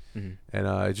family, Mhm. and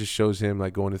it just shows him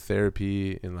going to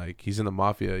therapy and he's in the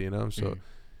mafia, so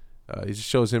Mhm. it just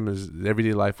shows him his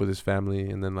everyday life with his family,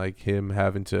 and then him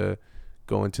having to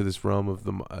go into this realm of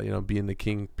the being the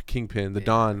kingpin, the Yeah,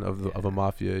 don of a yeah.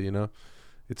 mafia.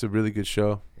 It's a really good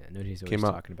show. Yeah, nobody's always Came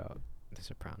out- talking about The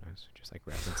Sopranos, just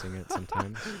referencing it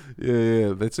sometimes.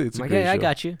 Yeah. It's I'm a like, great hey, I show.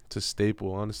 got you. It's a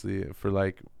staple, honestly, for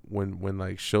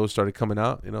when shows started coming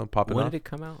out, popping When off. did it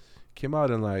come out? Came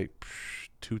out in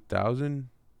 2000,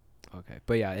 Okay,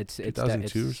 but yeah, it's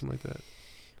 2002 or something like that.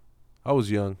 I was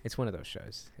young. It's one of those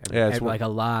shows. Yeah, it's one- a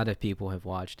lot of people have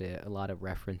watched it. A lot of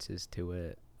references to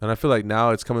it. And I feel like now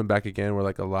it's coming back again where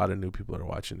a lot of new people are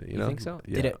watching it, You think so?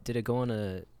 Yeah. Did it go on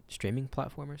a streaming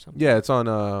platform or something? Yeah, it's on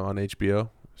HBO.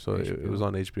 So it HBO. was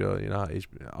on HBO, how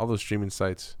HBO, all those streaming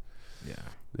sites. Yeah.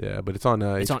 Yeah, but it's on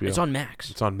HBO. It's on Max.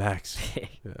 It's on Max.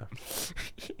 Yeah.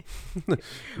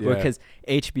 Because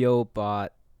HBO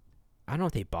bought. I don't know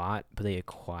if they bought, but they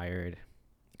acquired.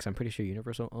 Because I'm pretty sure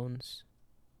Universal owns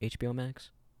HBO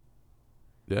Max.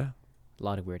 Yeah. A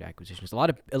lot of weird acquisitions. A lot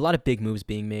of big moves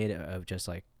being made of just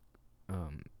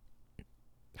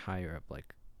higher up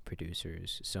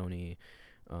producers, Sony,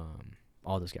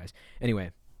 all those guys.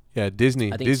 Anyway, Yeah,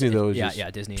 Disney. I think Disney it's- though is yeah, just,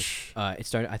 yeah, Disney.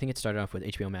 I think it started off with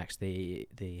HBO Max. They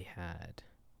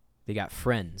got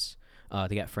Friends.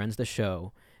 They got Friends the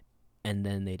show, and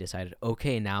then they decided,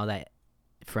 okay, now that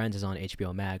Friends is on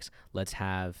HBO Max. Let's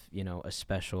have, a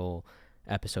special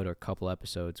episode or a couple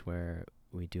episodes where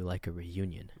we do like a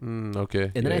reunion.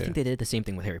 Okay. And then I think they did the same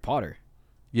thing with Harry Potter.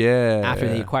 Yeah. After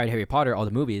they acquired Harry Potter, all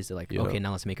the movies, they're like, Yep. okay,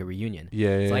 now let's make a reunion. Yeah.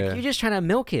 It's like, you're just trying to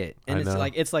milk it. And I it's know.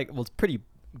 like, well, it's pretty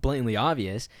blatantly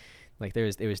obvious. Like there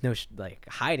was no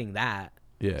hiding that.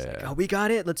 Yeah. It's like, oh, we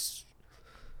got it. Let's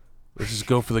just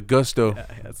go for the gusto.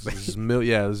 let's Let's milk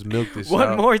this one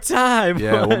out. more time.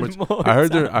 Yeah, one more. I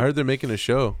time. heard they're making a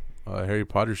show, a Harry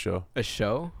Potter show, A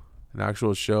show? an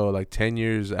actual show, like 10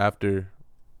 years after,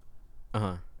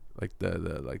 Uh-huh. like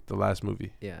the last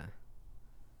movie. Yeah.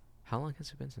 How long has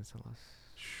it been since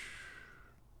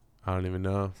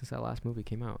that last movie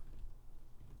came out?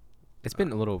 It's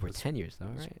been a little over 10 years though,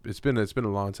 right? It's been a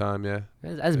long time, yeah.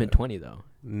 It hasn't been 20 though.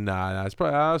 Nah, it's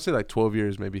probably, I would say like 12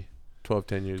 years, maybe 12,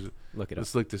 10 years. Look it up.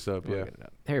 Let's look this up. Look Yeah. it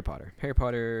up. Harry Potter.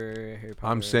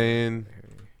 I'm saying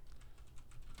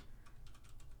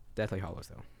Deathly Hallows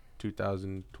though.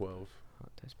 2012.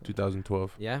 2012.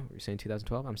 2012. Yeah, you're saying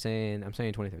 2012. I'm saying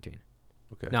 2013.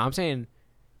 Okay. No, I'm saying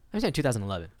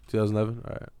 2011. 2011.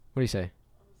 All right. What do you say?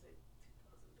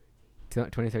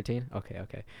 2013.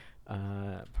 Okay.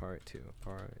 Part two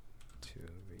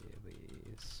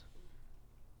release.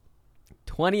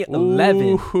 2011.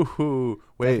 Ooh,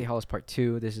 Deathly wait. Hallows Part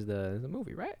 2. This is the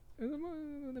movie, right? The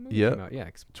movie Yep. came out. Yeah,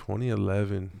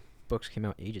 2011. books came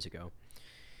out ages ago.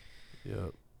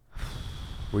 Yep.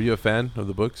 Were you a fan of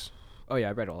the books? Oh yeah,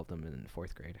 I read all of them in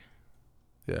 4th grade.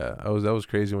 Yeah, that was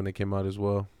crazy when they came out as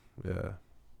well. Yeah.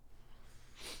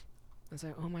 I was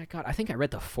like, oh my god! I think I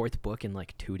read the 4th book in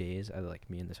like 2 days.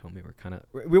 Me and this homie were kind of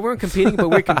we weren't competing, but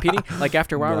we're competing. Like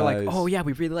after a while, we're like, Nice. oh yeah,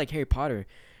 we really like Harry Potter.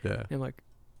 Yeah. And I'm like,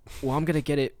 well, I'm gonna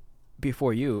get it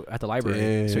before you at the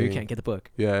library, so you Dang. can't get the book.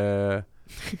 Yeah.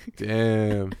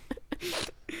 Damn.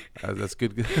 That's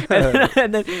good.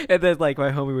 and then like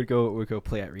my homie would go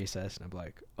play at recess, and I'm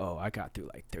like, oh, I got through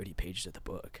like 30 pages of the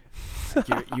book.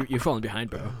 Like, you're falling behind,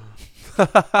 bro.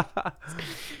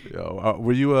 Yo,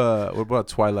 were you what about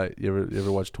Twilight? You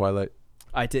ever watch Twilight?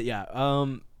 I did, yeah.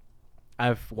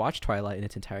 I've watched Twilight in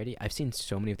its entirety. I've seen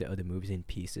so many of the other movies in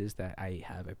pieces that I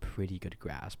have a pretty good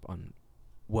grasp on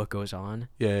what goes on.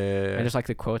 Yeah. And just like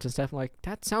the quotes and stuff, I'm like,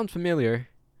 that sounds familiar.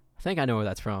 I think I know where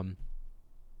that's from.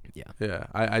 Yeah. Yeah.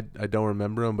 I don't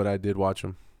remember them, but I did watch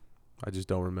them. I just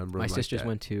don't remember them. My like sisters that.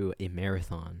 went to a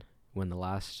marathon when the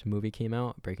last movie came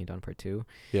out, Breaking Dawn Part 2.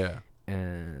 Yeah.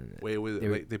 And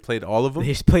They played all of them? they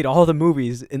just played all the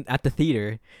movies at the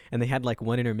theater, and they had like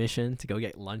one intermission to go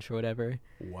get lunch or whatever.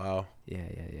 Wow. Yeah.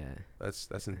 That's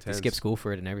intense. They skipped school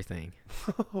for it and everything.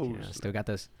 Oh, Yeah, still got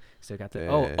the.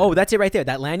 Dang. Oh, that's it right there.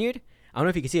 That lanyard. I don't know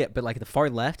if you can see it, but like the far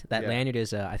left, that Yeah. lanyard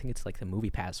is. I think it's like the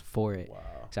movie pass for it. Wow.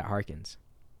 It's at Harkins.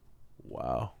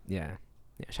 Wow. Yeah.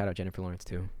 Shout out Jennifer Lawrence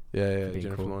too. Yeah. being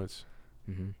Jennifer cool. Lawrence.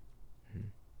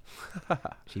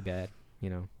 She bad.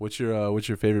 What's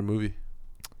your favorite movie?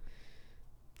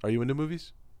 Are you into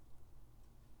movies?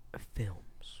 Films.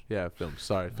 Yeah, films.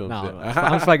 Sorry, films. No, yeah.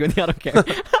 I'm just like with you. I don't care.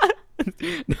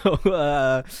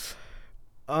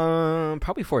 No.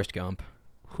 Probably Forrest Gump.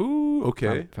 Who?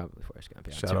 Okay. Probably Forrest Gump.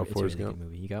 Yeah, Shout out it's Forrest a really Gump. good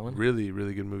movie. You got one? Really,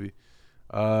 really good movie.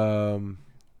 No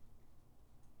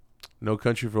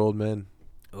Country for Old Men.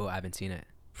 Oh, I haven't seen it.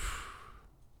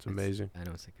 It's amazing. I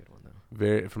know it's a good one though.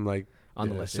 Very from like On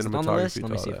the yeah, list. Is it on the list? cinematography Let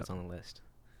to me all see if that. it's on the list.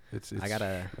 It's I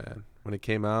gotta. man, when it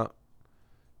came out,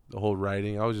 the whole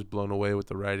writing, I was just blown away with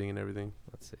the writing and everything.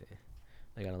 Let's see.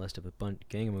 I got a list of a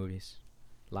gang of movies.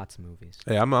 Lots of movies.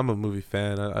 Hey, I'm a movie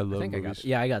fan. I love I think movies.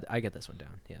 I got this one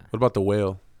down. Yeah. What about The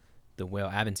Whale? The Whale.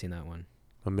 I haven't seen that one.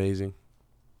 Amazing.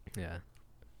 Yeah.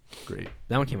 Great.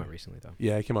 That one came out recently though.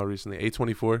 Yeah, it came out recently.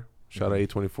 A24. Shout out Mhm.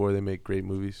 A24. They make great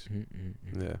movies.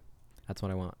 Yeah. That's what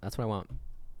I want. That's what I want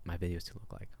my videos to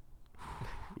look like.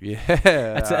 Yeah.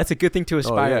 That's a good thing to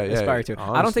aspire yeah, aspire to.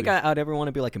 I don't think honestly. I'd ever want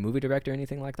to be like a movie director or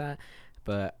anything like that,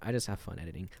 but I just have fun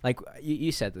editing. Like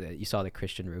you said that you saw the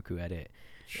Christian Roku edit,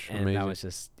 and Amazing. that was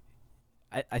just.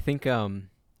 I think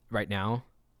right now.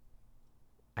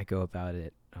 I go about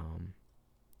it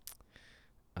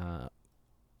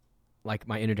like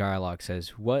my inner dialogue says,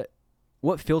 what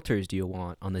filters do you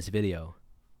want on this video?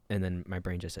 And then my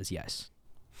brain just says yes.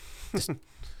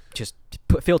 Just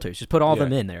put filters. Just put all of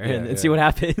them in there and see what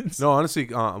happens. No, honestly,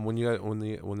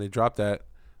 when they dropped that,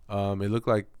 it looked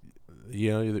like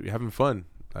you're having fun.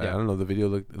 I don't know. The video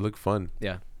looked fun.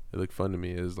 Yeah. It looked fun to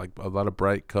me. It was like a lot of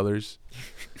bright colors.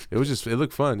 It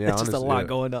looked fun. Yeah, it's just a lot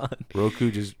going on.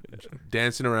 Roku just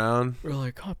dancing around. We're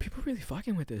like, oh, people really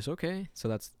fucking with this. Okay, so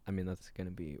that's gonna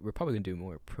be. We're probably gonna do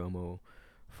more promo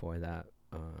for that.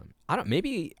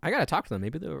 Maybe I gotta talk to them.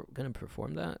 Maybe they're gonna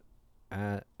perform that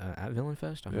at Villain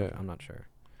Fest. I'm not sure.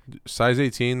 Size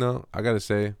 18 though, I gotta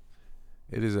say,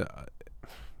 it is a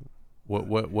what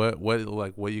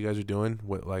like what you guys are doing.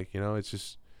 What, like, you know,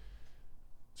 it's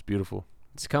beautiful.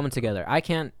 It's coming together. I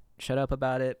can't shut up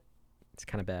about it. It's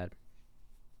kind of bad,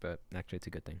 but actually it's a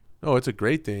good thing. No, it's a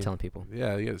great thing. Telling people.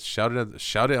 Yeah, shout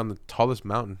it on the tallest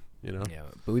mountain. You know. Yeah,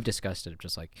 but we've discussed it.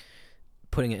 Just like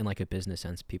putting it in like a business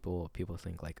sense. People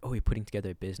think like, oh, you're putting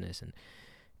together a business, and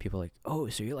people are like, oh,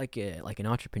 so you're like an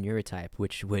entrepreneur type,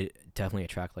 which would definitely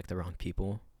attract like the wrong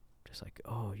people. Just like,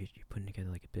 oh, you're putting together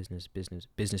like a business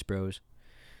bros,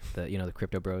 the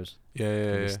crypto bros.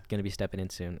 Yeah. Gonna be stepping in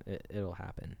soon. It'll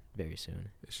happen very soon.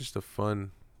 It's just a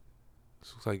fun. It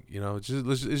looks like, you know, it just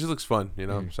looks fun. You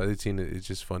know, Size 18 it's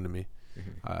just fun to me.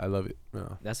 I love it. You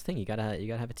know. That's the thing. You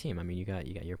gotta have a team. I mean, you got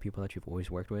your people that you've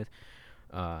always worked with.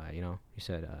 You know, you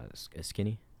said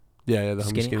Skinny. Yeah, the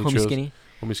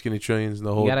homie skinny trillions and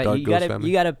the whole Dark Ghost family.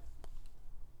 You gotta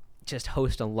just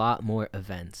host a lot more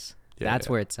events. That's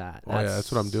where it's at.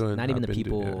 That's what I'm doing. Not even the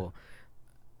people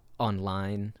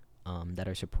online that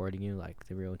are supporting you. Like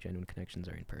the real genuine connections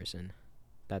are in person.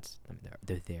 They're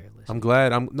there. Listening. I'm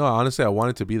glad. Honestly, I want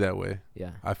it to be that way.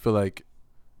 Yeah. I feel like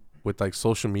with like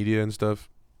social media and stuff,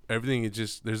 everything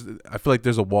I feel like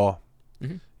there's a wall.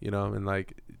 You know, and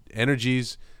like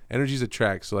energies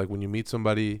attract. So like when you meet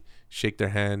somebody, shake their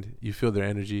hand, you feel their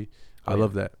energy. I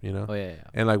love that, you know.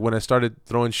 And like when I started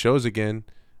throwing shows again,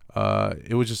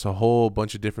 it was just a whole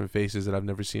bunch of different faces that I've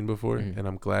never seen before, and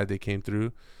I'm glad they came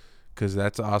through, because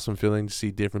that's an awesome feeling to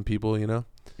see different people, you know.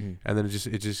 And then it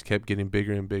just kept getting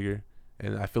bigger and bigger,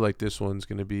 and I feel like this one's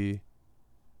gonna be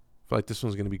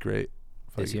great.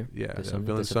 This year,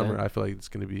 Villain Summer. I feel like it's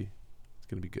gonna be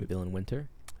good. Villain Winter.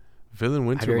 Villain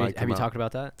Winter. Have you talked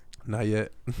about that? Not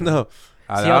yet. No.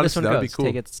 See how this one goes. Be cool.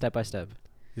 Take it step by step.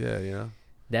 Yeah, you know.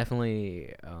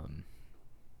 Definitely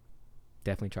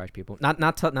charge people.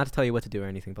 Not to tell you what to do or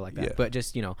anything, but like that. Yeah. But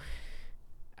just, you know,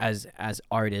 as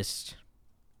artists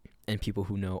and people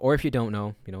who know, or if you don't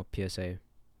know, you know, PSA.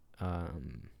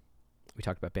 We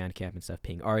talked about Bandcamp and stuff.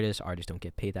 Paying artists don't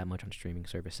get paid that much on streaming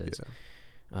services.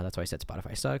 Yeah. That's why I said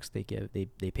Spotify sucks. They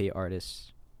pay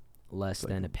artists less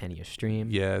than a penny a stream.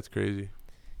 Yeah, it's crazy.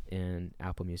 And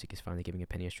Apple Music is finally giving a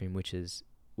penny a stream, which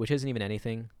isn't even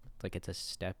anything. Like, it's a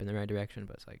step in the right direction,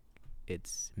 but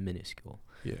it's minuscule.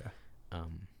 Yeah.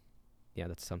 Yeah,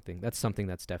 that's something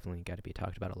that's definitely got to be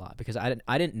talked about a lot, because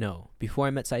I didn't know before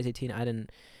I met Size 18. I didn't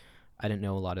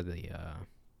know a lot of the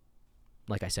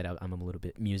like I said, I'm a little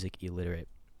bit music illiterate,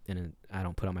 and I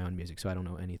don't put on my own music, so I don't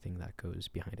know anything that goes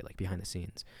behind it, like behind the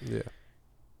scenes. Yeah.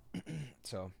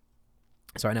 So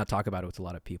I now talk about it with a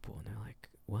lot of people, and they're like,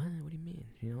 what do you mean?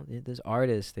 You know, there's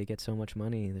artists, they get so much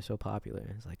money, they're so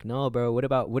popular. It's like, no, bro, what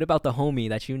about the homie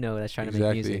that you know that's trying to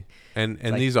make music? And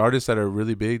like, these artists that are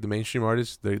really big, the mainstream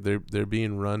artists, they're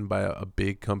being run by a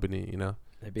big company, you know.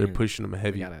 They're pushing them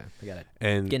heavy. We gotta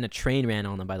and getting a train ran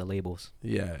on them by the labels.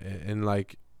 Yeah, and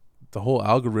like the whole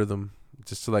algorithm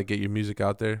just to like get your music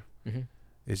out there.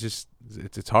 It's just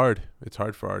it's hard. It's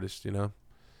hard for artists, you know.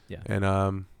 Yeah.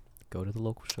 And go to the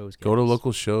local shows. Go to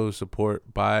local shows.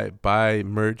 Support. Buy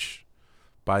merch.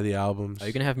 Buy the albums. Are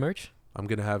you gonna have merch? I'm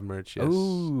gonna have merch. Yes.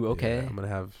 Ooh, okay. Yeah, I'm gonna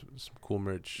have some cool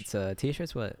merch. It's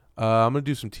t-shirts. What? I'm gonna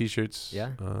do some t-shirts.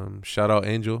 Yeah. Shout out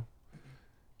Angel.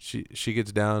 She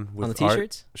gets down with on the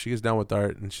t-shirts. Art. She gets down with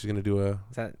art, and she's gonna do a.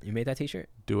 Is that you made that t-shirt?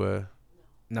 No.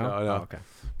 Oh, okay.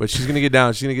 But she's gonna get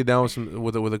down. She's gonna get down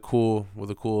with a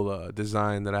cool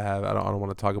design that I have. I don't want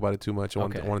to talk about it too much. I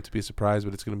want it to be a surprise,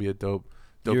 but it's gonna be a dope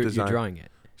design. You're drawing it.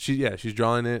 She's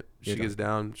drawing it. She gets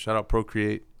down. Shout out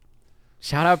Procreate.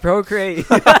 Shout out Procreate.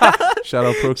 Shout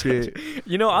out Procreate.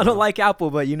 You know, I don't like Apple,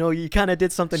 but you know, you kind of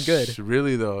did something good.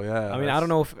 Really though, yeah. I mean, I don't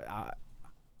know if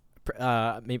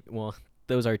maybe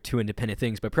those are two independent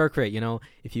things, but Procreate, you know,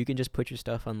 if you can just put your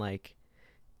stuff on like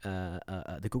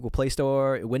the Google Play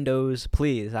Store, Windows,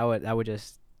 please, that'd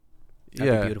be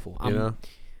beautiful.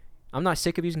 I'm not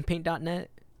sick of using Paint.net,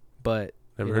 but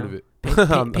never heard of it.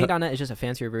 Paint.net is just a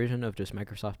fancier version of just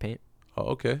Microsoft Paint. Oh,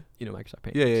 okay. You know Microsoft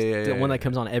Paint. Yeah. The one that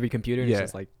comes on every computer. And it's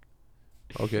just like.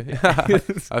 Okay.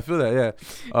 I feel that. Yeah.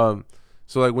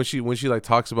 So like when she like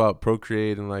talks about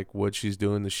Procreate and like what she's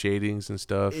doing, the shadings and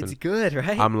stuff. It's good,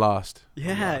 right? I'm lost.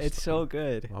 Yeah, it's so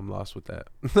good. I'm lost with that.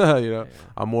 You know, yeah.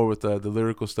 I'm more with the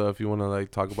lyrical stuff. You want to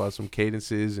like talk about some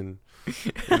cadences and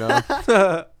you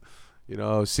know,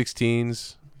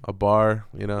 16s, a bar.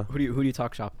 You know. Who do you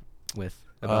talk shop with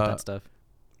about that stuff?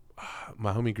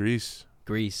 My homie Grease.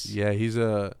 Yeah, he's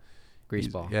a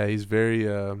Greaseball. Yeah, he's very.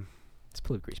 Let's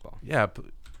play Greaseball. Yeah,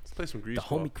 let's play some Greaseball. The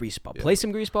homie Greaseball. Yeah. Play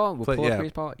some Greaseball. We'll pull up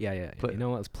Greaseball. Yeah. You know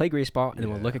what? Let's play Greaseball, and then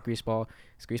we'll look at Greaseball.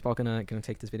 Is Greaseball gonna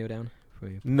take this video down? for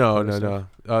you? No. There's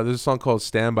a song called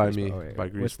 "Stand by Me" by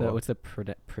Greaseball. What's the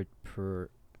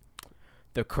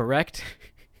correct?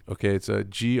 Okay, it's a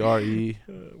GRE.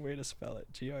 Way to spell it.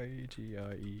 GRE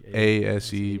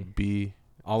ASEB.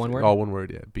 All one word. All one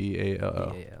word. Yeah.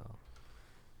 BALL. Yeah.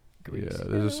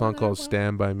 There's a song called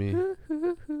 "Stand by Me."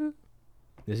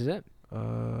 This is it.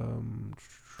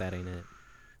 That ain't it.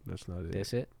 That's not it.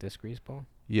 This Greaseball.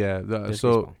 Yeah. This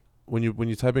So Greaseball. when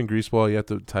you type in Greaseball, you have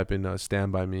to type in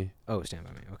 "Stand by Me." Oh, Stand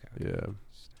by Me. Okay. Yeah.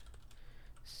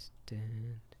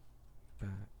 Stand by.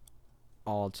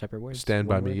 All separate words. Stand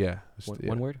One by Me. word? Yeah.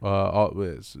 One word.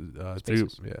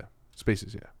 Spaces. Spaces.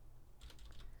 Spaces. Yeah.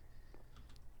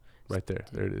 Right there.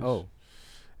 There it is. Oh.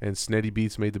 And Sneddy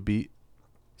Beats made the beat.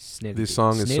 Sneddy. This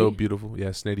song is so Sneddy? beautiful. Yeah,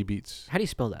 Sneddy Beats. How do you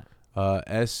spell that?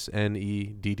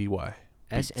 SNEDDY.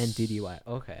 SNDDY.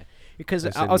 Okay. Because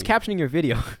I was captioning your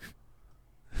video.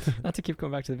 Not to keep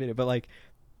going back to the video, but like,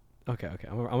 okay.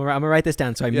 I'm gonna write this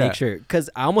down so I make sure. Because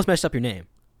I almost messed up your name.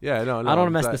 Yeah, no. I don't want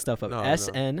to mess this stuff up. No,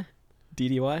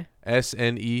 SNDDY.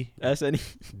 SNEDDY.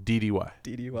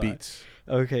 Beats.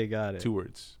 Okay, got it. 2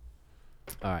 words.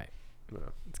 All right. No.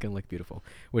 It's gonna look beautiful.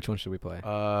 Which one should we play?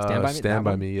 Stand by Me. Stand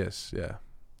by Me. Yes. Yeah.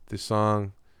 This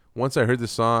song. Once I heard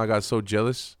this song, I got so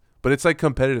jealous. But it's like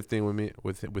competitive thing with me,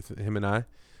 with him and I.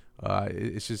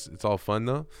 It's all fun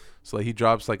though. So like he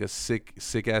drops like a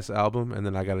sick ass album, and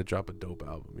then I gotta drop a dope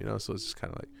album. You know. So it's just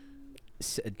kind of like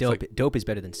dope. Dope is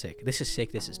better than sick. This is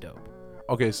sick. This is dope.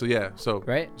 Okay. So yeah. So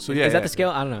right. So yeah. Is that the scale?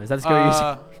 I don't know. Is that the scale you're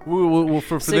using? Well,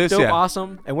 for sick, this, dope, yeah.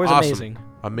 Awesome. And where's awesome. amazing?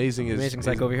 Amazing is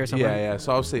like over here somewhere. Yeah.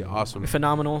 So I would say awesome.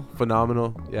 Phenomenal.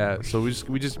 Yeah. So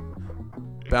we just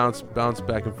bounce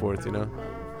back and forth. You know.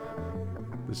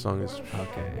 This song is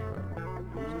okay.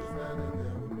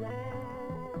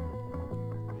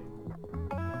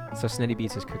 So Sneddy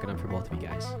Beats is cooking up for both of you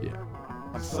guys. Yeah.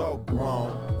 I'm so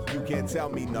grown, you can't tell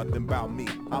me nothing about me.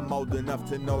 I'm old enough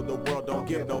to know the world don't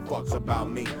give no fucks about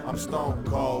me. I'm stone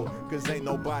cold, cause ain't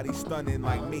nobody stunning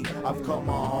like me. I've come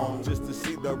on home just to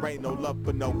see there ain't no love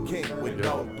for no king with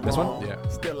no throne. This one? Yeah.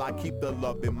 Still I keep the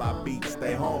love in my beats,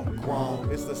 stay homegrown.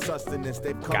 It's the sustenance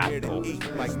they've come here to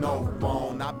eat like no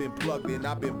bone. I've been plugged in,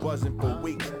 I've been buzzing for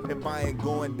weeks. If I ain't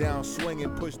going down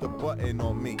swinging, push the button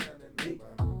on me.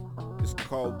 It's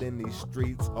cold in these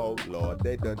streets, oh Lord,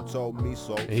 they done told me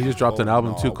so. And he just dropped an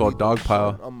album too called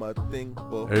Dogpile.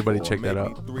 Everybody check that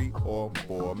out. 3 or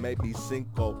 4, maybe 5.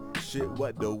 Shit,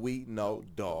 what do we know,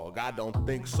 dog? I don't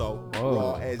think so. Whoa.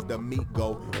 Raw as the meat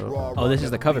go. Raw, oh, this is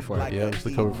the cover for it. Yeah, it's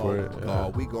the cover for it. Yeah.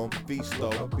 We gon' feast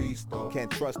though. Can't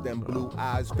trust them blue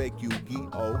eyes, fake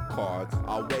Yu-Gi-Oh cards.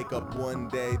 I'll wake up one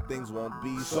day, things won't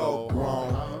be so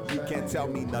grown. You can't tell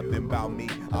me nothing about me.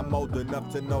 I'm old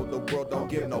enough to know the world don't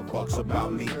give no fucks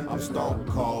about me. I'm stone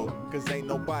cold, cause ain't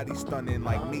nobody stunning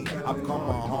like me. I've come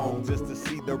on home just to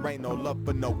see there ain't no love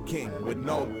for no king with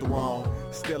no throne.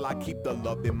 Still I keep the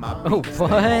love in my oh,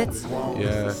 what?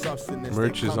 Yeah,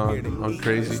 merch is on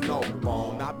crazy.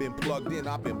 I've been plugged in,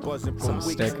 I've been buzzing for some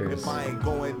weeks. stickers. If I ain't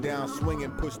going down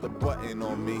swinging, push the button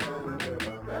on me.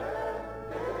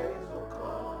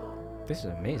 This is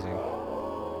amazing.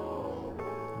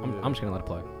 I'm just gonna let it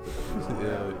play.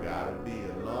 Yeah. Gotta be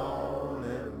alone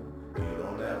and you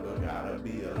don't ever gotta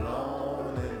be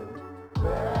alone and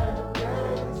bad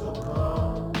days will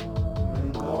come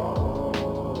and go.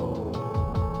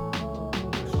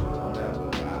 But you don't ever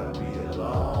gotta be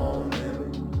alone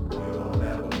and you don't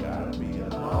ever gotta be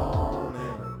alone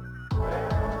and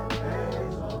bad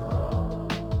days will come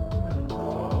and go.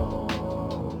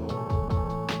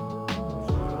 But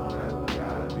you don't ever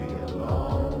gotta be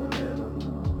alone and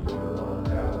you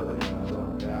don't ever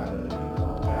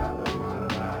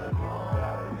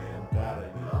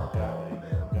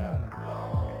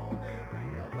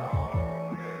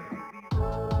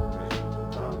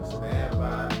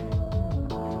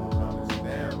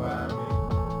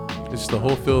It's the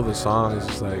whole feel of the song is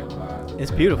just like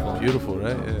It's beautiful. beautiful,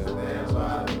 right?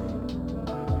 Yeah.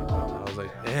 I was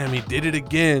like, damn, he did it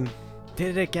again.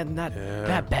 Did it again,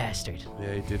 that bastard.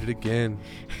 Yeah, he did it again.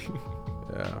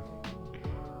 Yeah.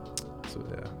 So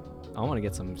yeah. I want to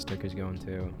get some stickers going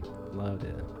too. Loved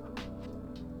it.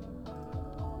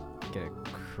 Get a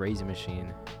crazy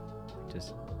machine.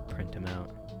 Just print them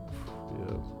out.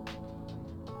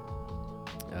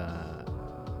 Yeah.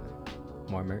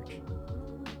 More merch.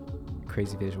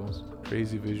 Crazy visuals.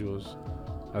 Crazy visuals.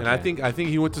 Okay. And I think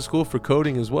he went to school for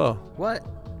coding as well. What?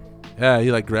 Yeah,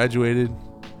 he like graduated.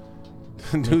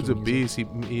 Dude's a music. beast.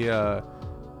 He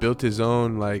built his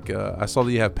own like I saw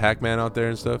that you have Pac-Man out there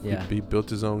and stuff. Yeah. He built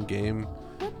his own game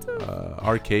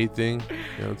arcade thing.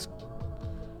 You know,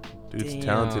 dude's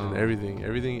talented in everything.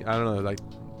 Everything, I don't know, like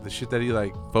the shit that he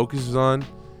like focuses on,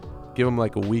 give him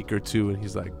like a week or two, and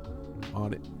he's like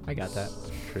on it. I got that.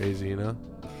 Crazy, you know.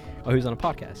 Oh, he was on a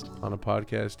podcast. On a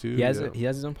podcast too. He has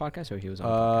his own podcast, or he was on. A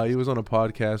podcast? He was on a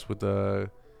podcast with the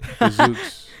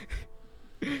Zooks.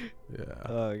 Yeah.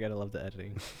 Oh, I gotta love the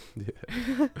editing.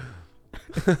 Yeah.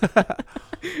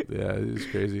 Yeah, it's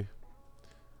crazy.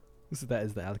 So that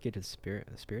is the alligator a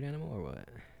spirit animal or what?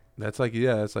 That's like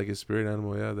his spirit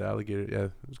animal. Yeah, the alligator. Yeah,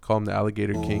 let's call him the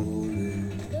Alligator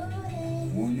King.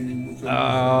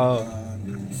 Oh.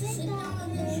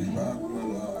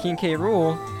 King K.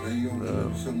 Rool.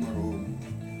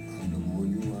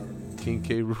 King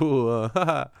K. Rool.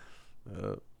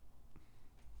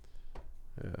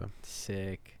 Yeah.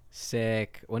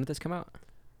 Sick. When did this come out?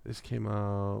 This came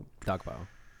out. Dog Pile.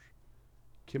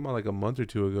 Came out like a month or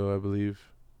two ago, I believe.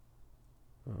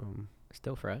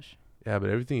 Still fresh. Yeah, but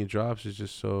everything he drops is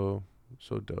just so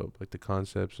dope. Like the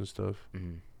concepts and stuff.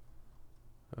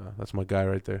 That's my guy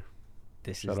right there.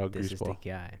 This is the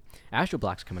guy. Astro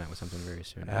Black's coming out with something very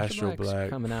soon. Astro Black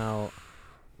coming out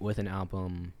with an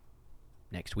album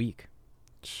next week.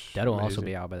 That'll also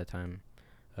be out by the time.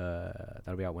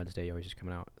 That'll be out Wednesday. Or just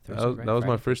coming out Thursday. That was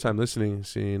my first time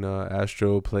seeing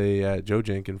Astro play at Joe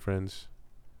Jank and Friends.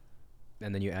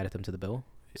 And then you added them to the bill.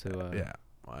 So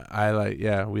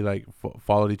yeah, we like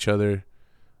followed each other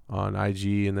on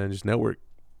IG and then just network.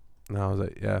 And I was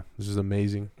like, yeah, this is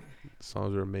amazing. The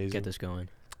songs are amazing. Get this going.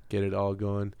 Get it all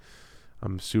going.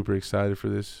 I'm super excited for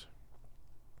this.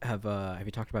 Have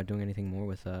you talked about doing anything more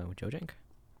with Joe Jank?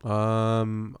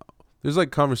 There's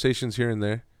like conversations here and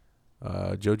there.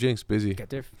 Joe Jank's busy. Yeah,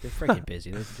 they're freaking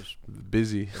busy. They're just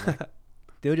busy.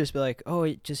 They'll just be like, oh,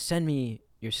 just send me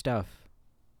your stuff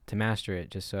to master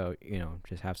it, just so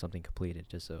just have something completed,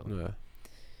 just so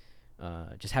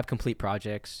just have complete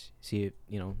projects, see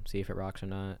if it rocks or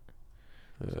not.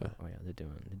 Yeah. So, they're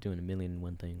doing a million and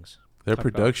one things. Their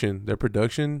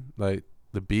production, like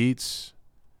the beats,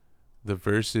 the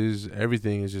verses,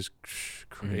 everything is just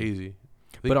crazy.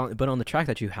 Mm-hmm. But on the track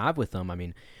that you have with them, I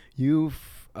mean,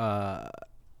 you've I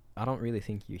don't really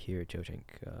think you hear Joe Jank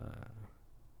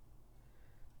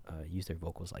use their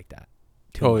vocals like that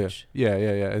too much. Yeah.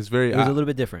 It was a little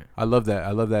bit different. I love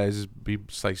that. It's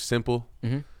just like simple,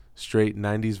 straight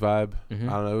 90s vibe. I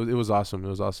don't know. It was awesome. It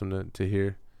was awesome to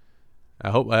hear. I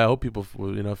hope people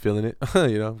were feeling it.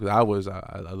 Because I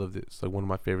loved it. It's like one of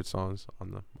my favorite songs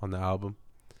on the album.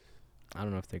 I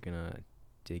don't know if they're gonna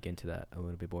dig into that a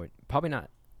little bit more. Probably not.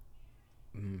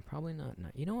 Probably not.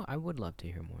 You know what? I would love to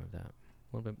hear more of that.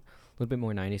 A little bit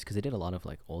more 90s, because they did a lot of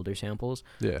like older samples.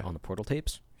 On the Portal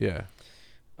tapes. Yeah.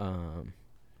 So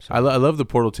I love the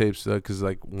Portal tapes because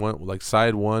like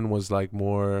side one was like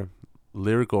more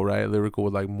lyrical, right? Lyrical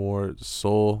with like more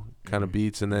soul kind of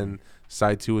beats, and then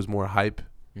side two was more hype.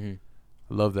 I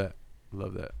love that.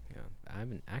 Yeah, I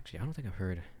don't think I've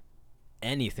heard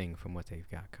anything from what they've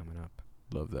got coming up.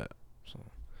 Love that. So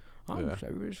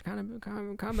we're just kind of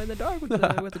in the dark with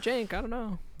the Jank. I don't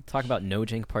know. Talk about No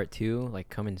Jank Part 2 like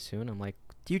coming soon. I'm like,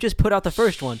 you just put out the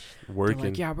first one. Working. They're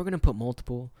like, yeah, we're gonna put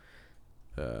multiple.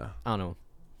 I don't know.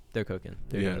 They're cooking.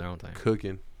 They're doing their own thing.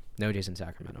 Cooking. No Jason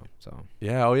Sacramento. So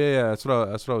yeah. Oh yeah. That's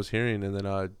what I was hearing. And then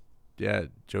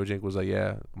Joe Jank was like,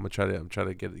 yeah, I'm trying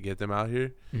to get them out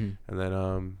here. And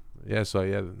then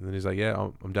then he's like, yeah,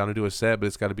 I'm down to do a set, but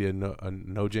it's got to be a no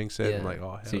Jank set. I'm like,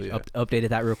 oh hell so you yeah. Updated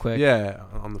that real quick. Yeah,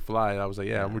 on the fly. I was like,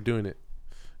 we're doing it.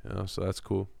 So that's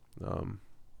cool.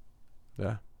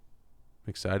 Yeah,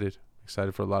 excited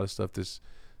for a lot of stuff this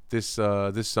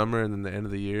summer and then the end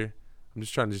of the year. I'm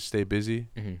just trying to stay busy.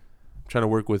 I'm trying to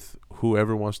work with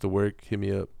whoever wants to work. Hit me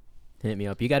up.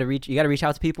 You gotta reach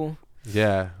out to people.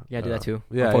 Yeah. You gotta do that too.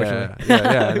 Yeah. Unfortunately.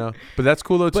 Yeah, I know. But that's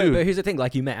cool though too. But here's the thing,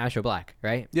 like you met Astro Black,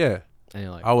 right? Yeah. And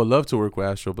you're like, I would love to work with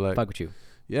Astro Black. Fuck with you.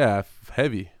 Yeah,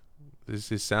 heavy.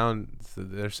 His sound,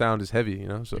 their sound is heavy,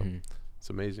 so it's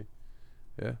amazing.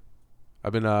 Yeah.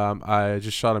 I've been I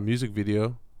just shot a music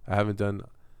video. I haven't done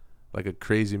like a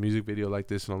crazy music video like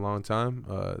this in a long time.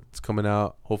 It's coming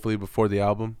out hopefully before the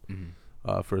album.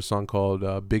 For a song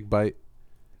called Big Bite.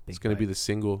 It's gonna be the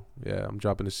single. Yeah, I'm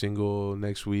dropping a single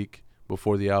next week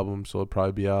before the album, so it'll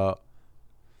probably be out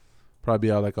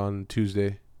like on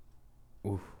Tuesday.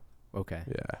 Ooh. Okay.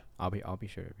 Yeah. I'll be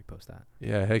sure to repost that.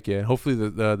 Yeah, heck yeah. Hopefully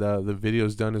the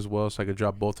video's done as well, so I could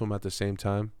drop both of them at the same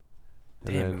time.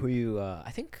 Damn, who you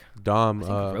I think Dom. I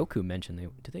think Roku mentioned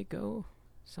did they go?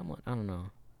 Someone, I don't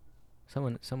know.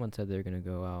 Someone said they're gonna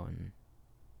go out and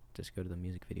just go to the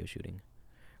music video shooting.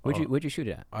 Where'd you shoot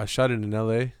it at? I shot it in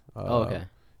LA. Okay.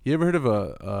 You ever heard of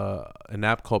an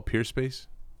app called Peerspace?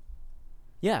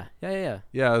 Yeah. Yeah,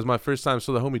 it was my first time.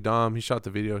 So the homie Dom, he shot the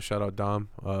video. Shout out Dom.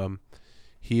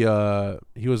 He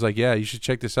was like, yeah, you should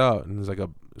check this out. And it's like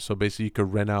So basically, you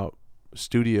could rent out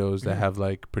studios that have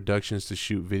like productions to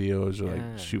shoot videos or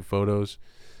like shoot photos.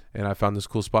 And I found this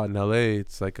cool spot in LA.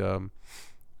 It's like I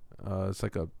don't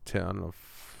know,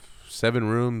 7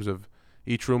 rooms of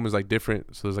each room is like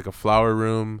different. So there's like a flower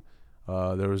room,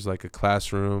 there was like a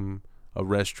classroom, a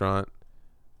restaurant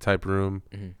type room,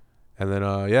 and then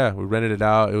we rented it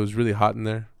out. It was really hot in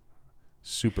there,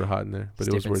 super hot in there, but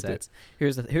it was worth it.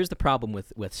 Here's the problem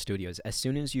with studios. As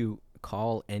soon as you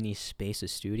call any space a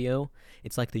studio,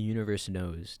 it's like the universe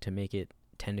knows to make it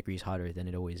 10 degrees hotter than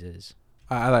it always is.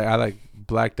 I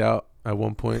blacked out at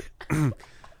one point.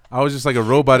 I was just like a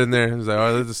robot in there. I was like,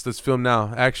 all right, let's film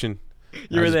now. Action.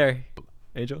 You were there,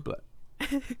 Angel?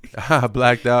 I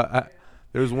blacked out.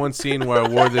 There was one scene where I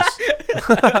wore this.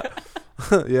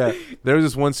 Yeah, there was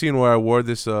this one scene where I wore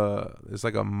this. It's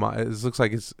like it looks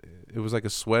like it was like a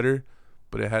sweater,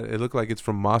 but it looked like it's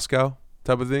from Moscow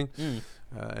type of thing.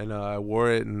 And I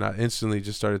wore it, and I instantly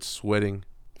just started sweating.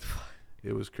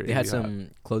 It was crazy. They had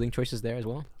some clothing choices there as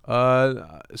well.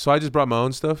 So I just brought my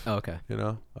own stuff. Oh, okay. You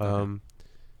know. Okay.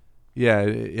 Yeah.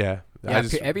 Yeah,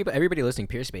 everybody listening,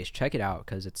 Peerspace, check it out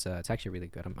because it's actually really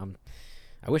good.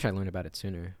 I wish I learned about it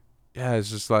sooner. Yeah,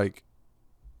 it's just like,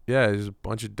 there's a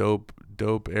bunch of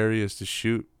dope areas to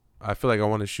shoot. I feel like I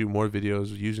want to shoot more videos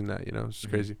using that. You know, it's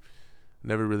crazy.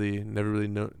 Never really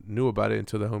knew about it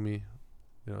until the homie,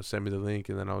 sent me the link,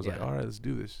 and then I was like, all right, let's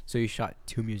do this. So you shot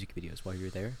 2 music videos while you were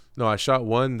there? No, I shot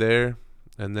one there,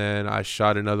 and then I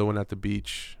shot another one at the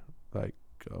beach. Like,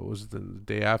 was it the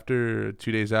day after, or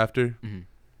 2 days after?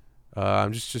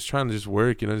 I'm just trying to just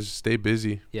work, just stay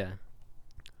busy. Yeah.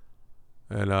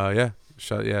 And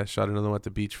shot another one at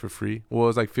the beach for free. Well, it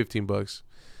was like $15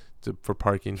 for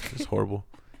parking. It's horrible.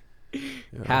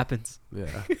 Happens.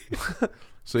 Yeah.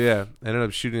 So I ended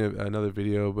up shooting another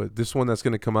video, but this one that's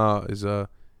gonna come out is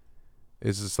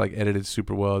just like edited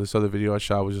super well. This other video I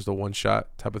shot was just a one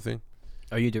shot type of thing.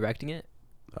 Are you directing it?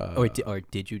 Or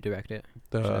did you direct it?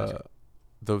 The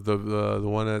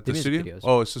one at the studio? Videos.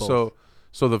 Oh,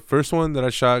 so the first one that I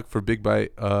shot for Big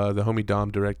Bite, the homie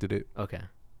Dom directed it. Okay.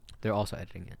 They're also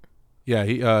editing it. Yeah,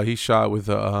 he shot with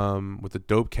a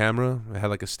dope camera. It had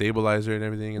like a stabilizer and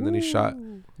everything, and then he shot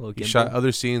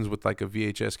other scenes with like a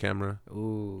VHS camera.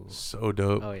 Ooh, so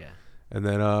dope. Oh yeah. And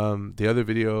then the other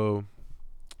video,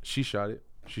 she shot it.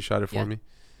 She shot it for me,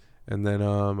 and then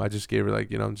I just gave her like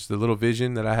just a little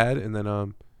vision that I had, and then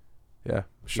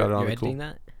shot it on the cool. You're editing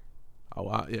that? Oh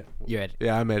wow, yeah. You're editing.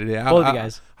 Yeah, I'm editing. Both of you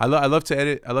guys. I love to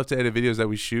edit. I love to edit videos that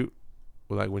we shoot.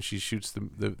 Like when she shoots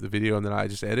the video and then I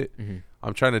just edit.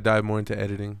 I'm trying to dive more into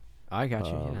editing. I got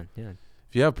you. Yeah.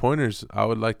 If you have pointers, I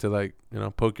would like to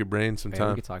poke your brain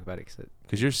sometime. We could talk about it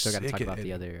because you're still got to talk about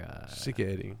editing. the other sick at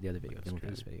editing. The other video, the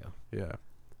OnlyFans video. Yeah,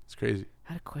 it's crazy.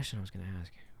 I had a question I was gonna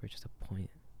ask. Or just a point.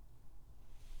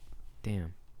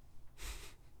 Damn.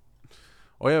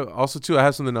 Oh yeah. Also too, I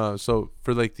have something. So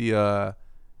for like the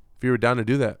if you were down to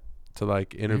do that, to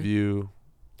like interview.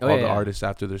 All the artists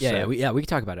after their set. We can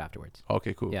talk about it afterwards.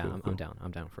 Okay, cool. Yeah, cool, I'm down. I'm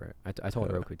down for it. I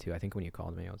told Roku too. I think when you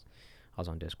called me, I was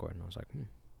on Discord and I was like,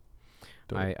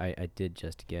 I did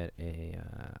just get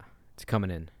it's coming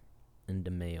in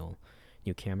the mail,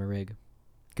 new camera rig.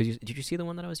 Did you see the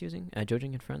one that I was using at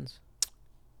Jojing and Friends?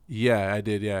 Yeah, I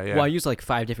did. Yeah. Well, I used like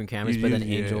 5 different cameras, but then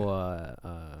Angel,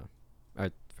 our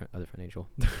other friend Angel,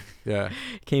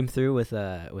 came through with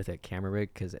a camera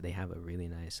rig because they have a really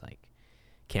nice like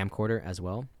camcorder as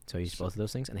well, so I used both of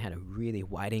those things, and they had a really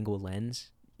wide angle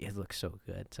lens. It looks so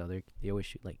good. So they always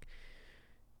shoot like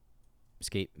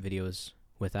skate videos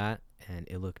with that, and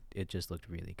it just looked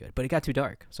really good. But it got too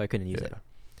dark, so I couldn't use it.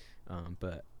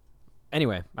 But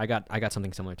anyway, I got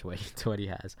something similar to what he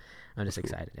has. I'm just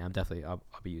excited. Yeah, I'll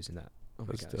be using that. Oh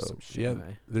my God, dope. Yeah,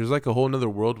 there's like a whole nother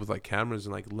world with like cameras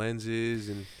and like lenses,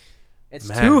 and it's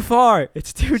too far.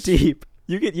 It's too deep.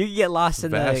 You get lost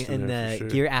in the sure.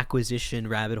 gear acquisition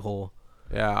rabbit hole.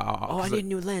 Yeah. I need a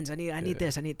new lens. I need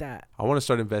this. I need that. I want to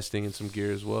start investing in some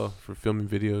gear as well for filming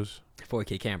videos.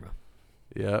 4K camera.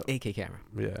 Yeah. 8K camera.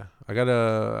 Yeah. I got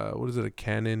a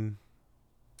Canon.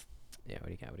 Yeah. What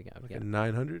do you got? Like a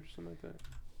 900 or something like that.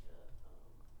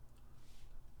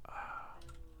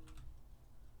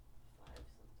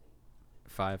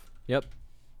 5. Yep.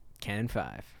 Canon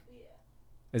 5.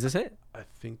 Is this it? I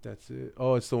think that's it.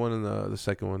 Oh, it's the one in the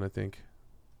second one, I think.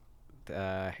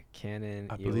 Canon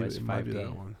I EOS believe it 5D. might be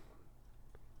that one.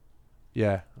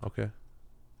 Yeah, okay.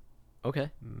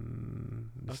 Okay.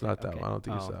 It's not that one. I don't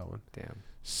think it's that one. Damn.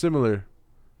 Similar.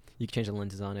 You can change the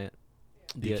lenses on it.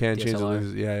 You can change the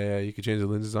lenses. Yeah. You can change the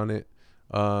lenses on it.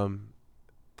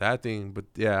 That thing, but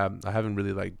yeah, I haven't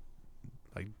really like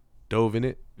dove in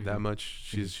it that much.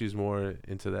 She's more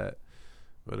into that.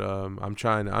 But I'm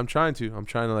trying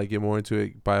to like get more into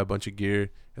it, buy a bunch of gear,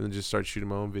 and then just start shooting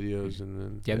my own videos. And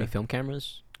then Do you have any film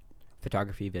cameras?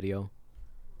 Photography, video?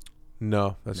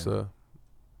 No, that's No.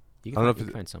 You I don't know can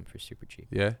if find some for super cheap.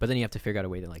 yeah. But then you have to figure out a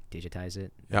way to like digitize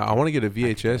it. Yeah, I want to get a can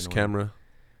get VHS annoying. camera.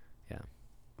 Yeah.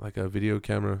 Like a video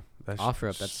camera. That's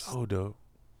OfferUp, that's so dope.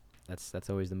 That's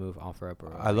always the move. OfferUp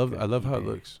or I love how it eBay.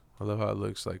 looks. I love how it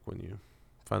looks like when you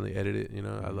finally edit it. You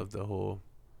know, I Mhm. love the whole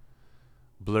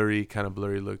kind of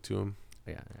blurry look to them.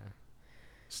 Yeah.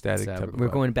 Static So, type of we're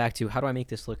vibe. going back to how do I make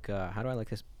this look? How do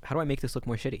I make this look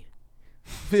more shitty?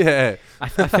 Yeah. I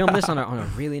filmed this on a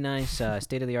really nice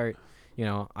state of the art,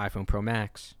 iPhone Pro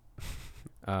Max,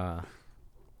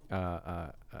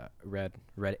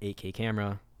 red 8K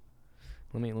camera.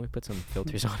 Let me put some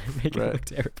filters on it, make it Right. look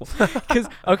terrible. Because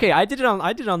I did it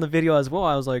on the video as well.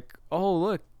 I was like, oh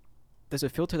look, there's a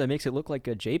filter that makes it look like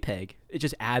a JPEG. It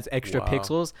just adds extra Wow.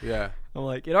 pixels. Yeah. I'm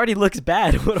like, it already looks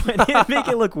bad. What do I need to make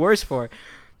it look worse for?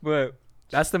 But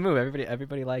that's the move.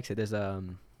 Everybody likes it. There's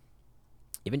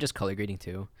even just color grading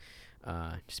too.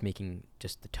 Just making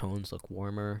just the tones look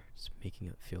warmer, just making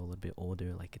it feel a little bit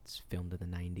older, like it's filmed in the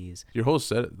 90s. Your whole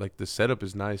set, like the setup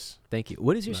is nice. Thank you.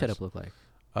 What does your Nice. setup look like?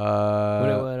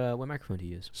 What microphone do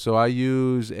you use? So I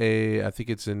use I think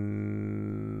it's like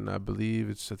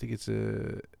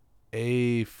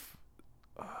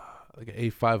an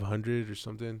A500 or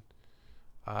something.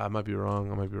 I might be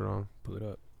wrong. Pull it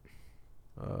up.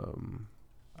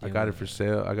 I got it for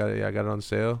sale. I got it on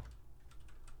sale.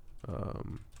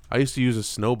 I used to use a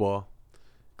Snowball.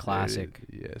 Classic.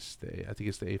 Yes, I think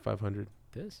it's the A500.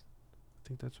 This? I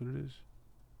think that's what it is.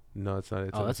 No, it's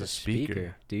not. That's a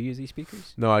speaker. Do you use these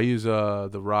speakers? No, I use the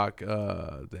Rock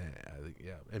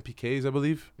MPKs, I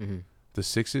believe. Mm-hmm. The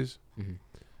 6s.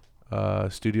 Mm-hmm.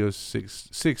 Studio six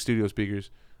studio speakers.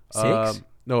 6?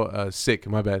 No, sick.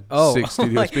 My bad. Oh, 6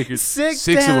 studio like, speakers. 6?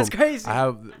 6 Damn, of that's them. crazy.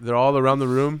 They're all around the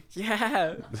room.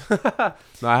 Yeah.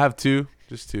 No, I have 2,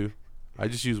 just 2. I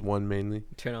just use one mainly.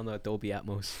 Turn on the Dolby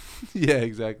Atmos. Yeah,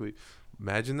 exactly.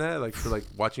 Imagine that, like for like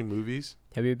watching movies.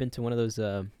 Have you ever been to one of those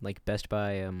like Best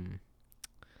Buy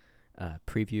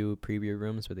preview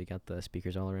rooms where they got the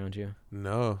speakers all around you?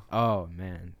 No, Oh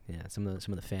man, yeah. Some of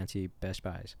the fancy Best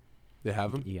Buys. they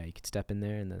have them. Yeah, you could step in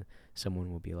there and then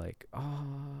someone will be like, "Oh,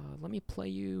 let me play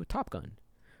you Top Gun,"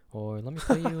 or "Let me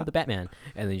play you the Batman,"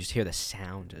 and then you just hear the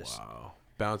sound just Wow,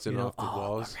 bouncing off the all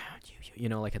walls. around you.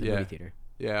 Like at the Yeah. movie theater,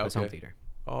 Yeah, home okay. theater.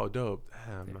 Oh, dope.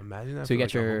 Damn, Yeah. imagine that. So you for,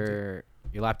 got like, a home theater.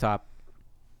 your laptop,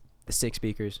 the 6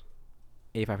 speakers,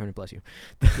 A500 bless you.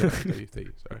 Yeah, thank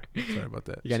you. Sorry about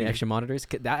that. You got any See? extra monitors?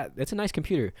 That's a nice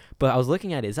computer. But I was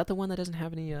looking at it. Is that the one that doesn't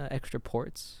have any extra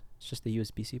ports? It's just the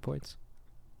USB-C ports.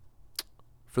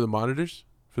 For the monitors?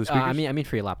 For the speakers? I mean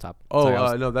for your laptop. Oh, Sorry, I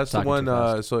was no, that's the talking one. too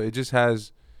fast. So it just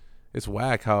has. It's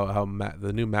whack how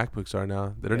the new MacBooks are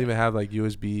now. They don't Yeah. even have like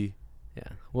USB. Yeah.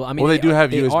 Well, I mean, Well, they do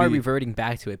have they are USB. reverting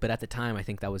back to it, but at the time, I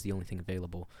think that was the only thing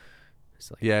available.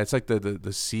 It's like, Yeah, it's like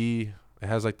the C. It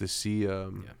has like the C. C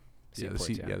the ports,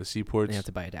 C. yeah. Yeah, the C and ports. you have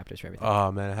to buy adapters for everything.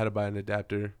 Oh man, I had to buy an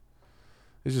adapter.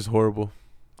 It's just horrible.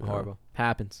 Horrible.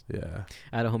 Happens. Yeah.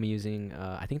 I had a homie using.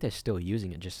 I think they're still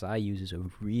using it. Josiah uses a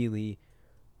really,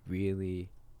 really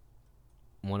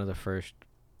one of the first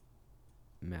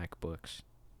MacBooks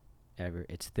ever.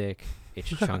 It's thick. It's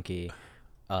chunky.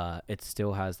 It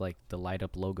still has like the light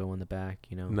up logo on the back.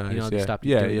 Nice. They Yeah. stopped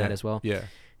Yeah, doing yeah. that as well. Yeah.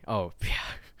 Oh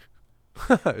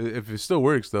yeah. If it still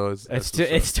works though, It's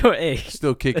still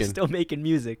still kicking. It's still making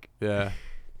music. Yeah.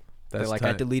 They're like,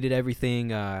 I deleted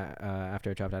everything after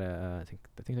I dropped out of, I think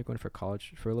they're going for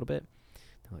college for a little bit.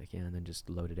 They're like, yeah, and then just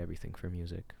loaded everything for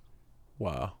music.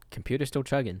 Wow. Computer's still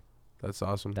chugging. That's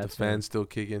awesome. That's the fan's still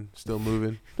kicking, still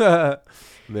moving.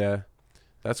 Yeah.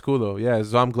 That's cool though. Yeah,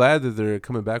 so I'm glad that they're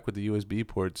coming back with the USB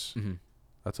ports. Mm-hmm.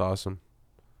 That's awesome.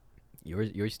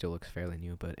 Yours still looks fairly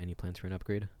new, but any plans for an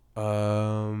upgrade?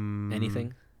 Anything?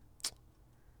 Anything?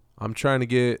 I'm trying to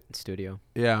get Studio.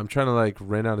 Yeah, I'm trying to like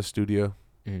rent out a studio.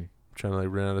 Mm. I'm trying to like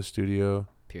rent out a studio.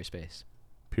 Pure space.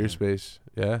 Pure Yeah. space.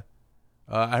 Yeah.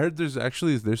 I heard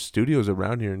there's studios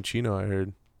around here in Chino, I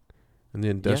heard. In the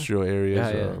industrial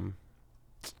areas. Yeah.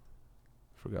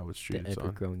 Forgot what street The it's on.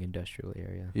 ever-growing industrial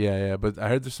area. Yeah, but I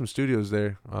heard there's some studios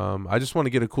there. I just want to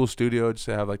get a cool studio just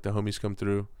to have like the homies come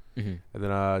through, Mm-hmm. and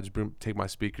then just take my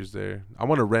speakers there. I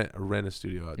want to rent a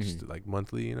studio out just like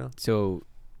monthly, So,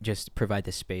 just provide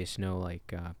the space. No,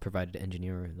 like provide an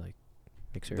engineer or like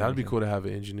mixer. That'd be cool to have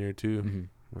an engineer too.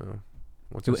 Mm-hmm.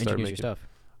 Once Who I start engineers your making, stuff?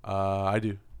 I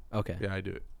do. Okay. Yeah, I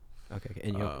do it. Okay.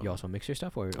 And you also mix your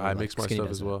stuff, or I like mix my Skinny stuff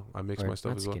does as that? well. I mix Or my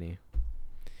stuff not as well. Skinny.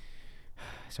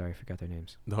 Sorry, I forgot their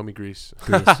names. The homie Grease.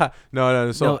 Grease.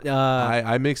 No. So No,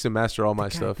 I mix and master all my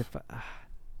the guy- stuff. the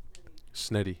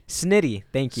Snitty.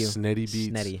 Thank you. Snetty beats.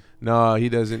 Snetty. No, he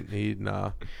doesn't.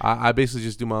 I basically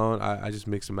just do my own. I just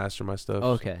mix and master my stuff.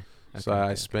 Okay. So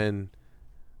I spend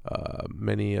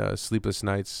many sleepless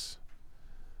nights.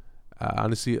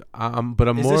 Honestly, I'm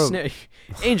more.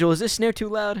 Angel, is this snare too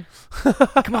loud?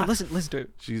 Come on, listen to it.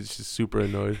 She's super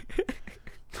annoyed.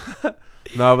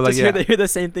 No, but like just hear the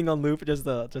same thing on loop, just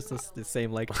the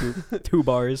same like two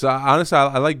bars. So honestly,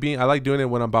 I like doing it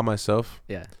when I'm by myself.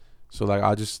 Yeah. So like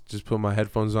I'll just put my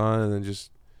headphones on and then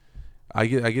just I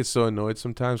get so annoyed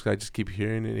sometimes because I just keep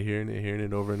hearing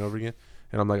it over and over again,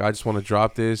 and I'm like, I just want to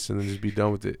drop this and then just be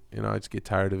done with it. I just get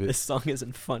tired of it. This song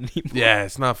isn't fun anymore. Yeah,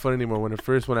 it's not fun anymore. When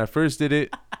I first did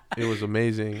it, it was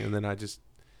amazing, and then I just.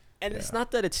 And it's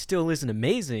not that it still isn't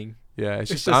amazing. Yeah,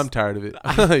 it's just I'm tired of it.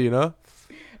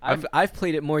 I've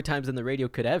played it more times than the radio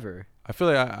could ever. I feel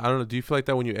like I don't know. Do you feel like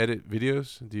that when you edit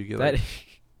videos? Do you get that?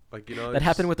 That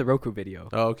happened with the Roku video.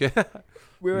 Oh, okay.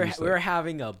 we were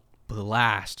having a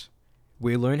blast.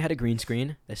 We learned how to green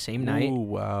screen the same night. Oh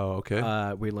wow,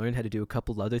 okay. We learned how to do a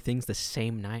couple other things the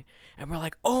same night, and we're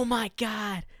like, "Oh my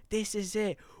god, this is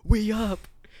it. We up."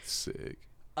 Sick.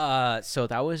 So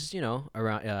that was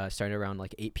around starting around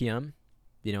like 8 p.m.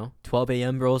 12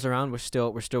 a.m. rolls around. We're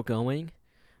still going.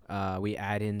 We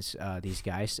add in these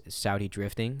guys, Saudi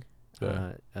Drifting.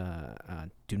 Yeah.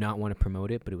 Do not want to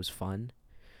promote it, but it was fun.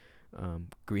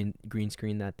 Green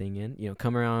screen that thing in.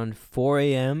 Come around 4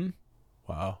 a.m.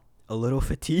 Wow. A little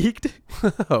fatigued.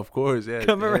 Of course, yeah.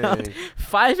 Come around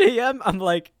 5 a.m. I'm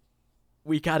like,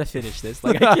 we gotta finish this.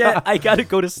 Like I gotta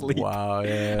go to sleep. Wow,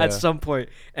 yeah. At some point,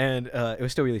 and it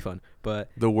was still really fun. But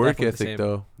the work ethic,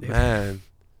 though, man.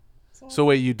 So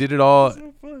wait, you did it all.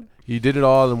 So fun. You did it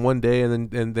all in one day, and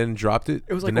then dropped it.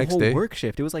 It was like the next a whole day? work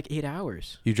shift. It was like 8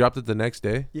 hours. You dropped it the next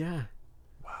day. Yeah.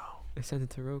 Wow. I sent it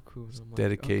to Roku. And I'm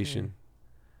Dedication. Like,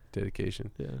 okay.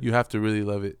 Dedication. Yeah. You have to really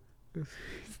love it.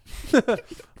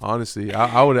 Honestly,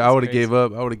 I would have gave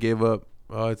up. I would have gave up.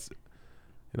 Oh, it's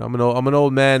I'm an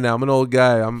old man now. I'm an old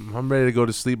guy. I'm ready to go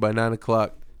to sleep by 9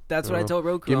 o'clock. That's what I told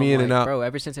Roku. Get me in and out, bro.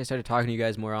 Ever since I started talking to you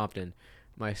guys more often,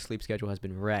 my sleep schedule has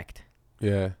been wrecked.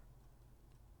 Yeah.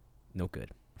 No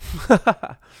good.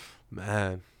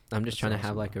 Man. I'm just trying to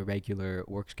have like a regular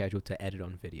work schedule to edit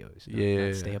on videos.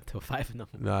 Yeah. Stay up till 5 in the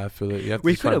morning. No, I feel it. You have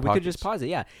we could just pause it.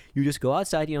 Yeah. You just go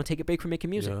outside. Take a break from making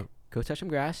music. Yeah. Go touch some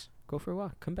grass. Go for a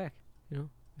walk. Come back.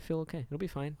 Feel okay. It'll be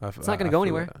fine. It's not gonna go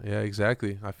anywhere. Yeah,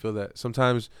 exactly. I feel that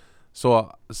sometimes.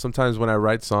 So sometimes when I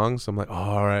write songs, I'm like, oh,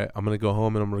 all right, I'm gonna go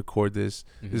home and I'm gonna record this.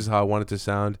 Mm-hmm. This is how I want it to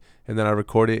sound, and then I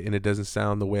record it and it doesn't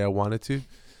sound the way I want it to,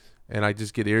 and I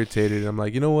just get irritated. And I'm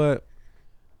like, you know what?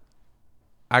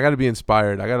 I gotta be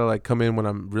inspired. I gotta like come in when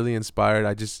I'm really inspired.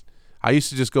 I used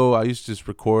to just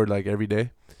record like every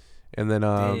day, and then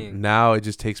now it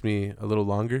just takes me a little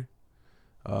longer,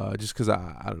 just because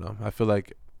I don't know. I feel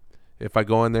like if I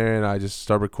go in there and I just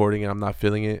start recording and I'm not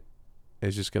feeling it,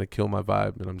 it's just gonna kill my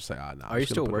vibe, and I'm just like, nah. Are you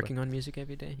still working on music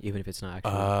every day, even if it's not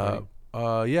actually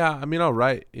recording? Yeah. I mean, I'll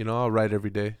write. I'll write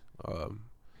every day.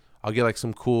 I'll get like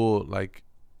some cool, like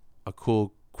a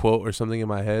cool quote or something in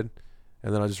my head,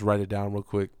 and then I'll just write it down real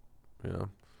quick.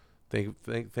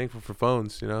 Thankful for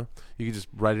phones. You can just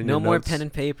write it in your notes. No more pen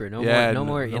and paper. No more pen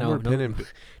and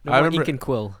no more ink and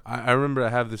quill. I remember I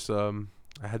have this. I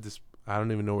had this. I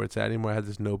don't even know where it's at anymore. I had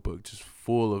this notebook just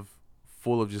full of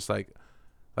just like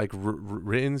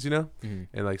writtens, mm-hmm.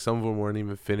 and like some of them weren't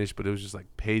even finished, but it was just like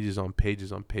pages on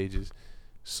pages on pages.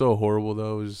 So horrible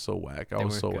though. It was just so whack. I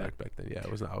was so whack back then. Yeah, I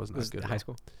was not good. High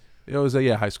school. It was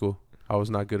high school. I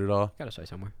was not good at all. Gotta start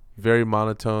somewhere. Very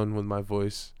monotone with my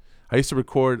voice. I used to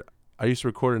record in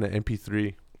an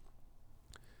MP3.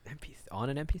 On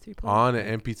an MP3 player? On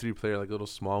an MP3 player, like a little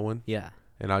small one. Yeah.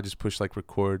 And I'll just push like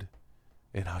record,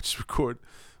 and I'll just record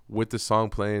with the song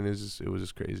playing. It was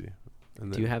just crazy.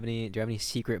 And do you have any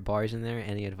secret bars in there?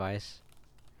 Any advice?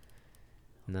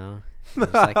 No.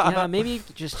 It's like, yeah, maybe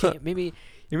just maybe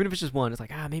even if it's just one, it's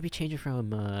like maybe change it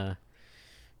from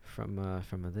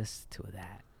this to a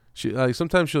that. She like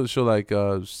sometimes she'll like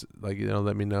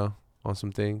let me know on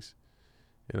some things,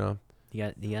 You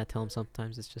gotta tell them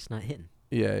sometimes it's just not hitting.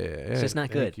 Yeah. It's just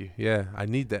not good. Thank you. Yeah, I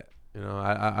need that.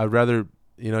 I'd rather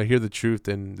hear the truth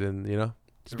than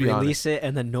just be release honest. It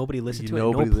and then nobody listens to it.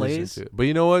 Nobody no plays. listens to it. But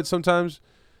you know what? Sometimes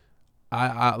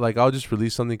I'll just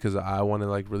release something because I want to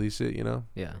like release it.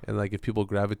 Yeah. And like if people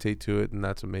gravitate to it, then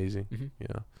that's amazing.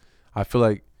 Mm-hmm. I feel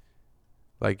like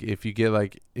if you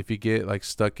get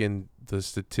stuck in the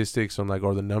statistics on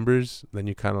or the numbers, then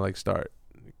you kind of like start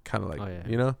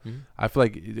Mm-hmm. I feel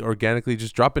like organically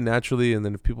just drop it naturally, and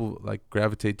then if people like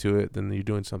gravitate to it, then you're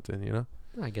doing something.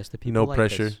 I guess the people no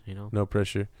pressure this, no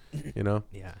pressure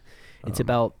Yeah. It's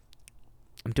about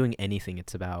I'm doing anything,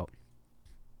 it's about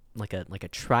like a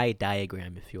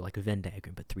tri-diagram, if you will, like a Venn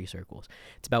diagram, but 3 circles.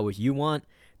 It's about what you want,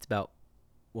 it's about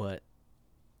what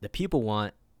the people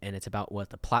want, and it's about what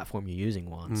the platform you're using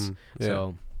wants.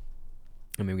 So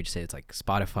I mean, we just say it's like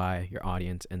Spotify, your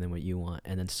audience, and then what you want,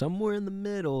 and then somewhere in the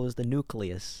middle is the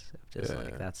nucleus. Just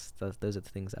like those are the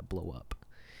things that blow up.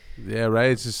 Yeah,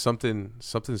 right. It's just something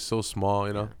so small,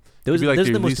 you know. Those, like those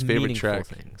are your the least most favorite meaningful track.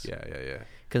 things. Yeah.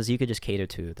 Because you could just cater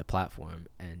to the platform,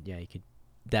 and you could.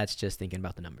 That's just thinking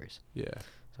about the numbers. Yeah.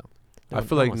 So I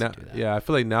feel like now. Yeah, I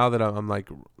feel like now that I'm like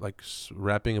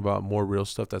rapping about more real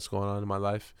stuff that's going on in my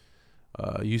life.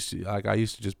 I used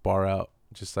to just bar out,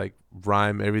 just like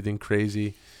rhyme everything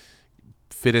crazy,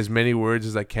 fit as many words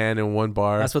as I can in one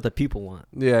bar. That's what the people want.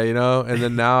 Yeah, you know. And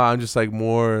then now I'm just like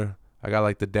more. I got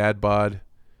like the dad bod.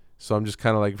 So I'm just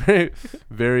kind of like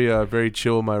very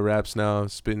chill with my raps now,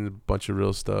 spitting a bunch of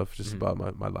real stuff just about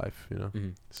my life, you know.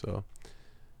 So,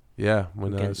 yeah,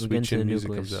 when Sweet Chin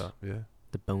music comes out,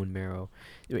 the bone marrow.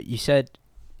 You said,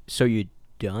 so you're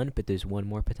done, but there's one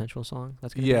more potential song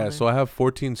that's gonna be on there? So I have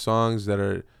 14 songs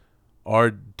that are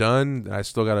done. I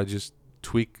still gotta just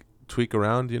tweak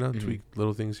around, you know, tweak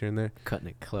little things here and there. Cutting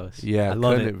it close. Yeah,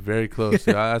 cutting it very close.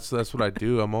 That's what I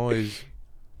do. I'm always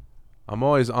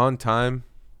on time.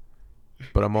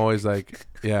 But I'm always like,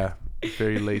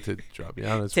 very late to drop.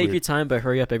 Yeah, take your time, but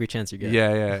hurry up every chance you get.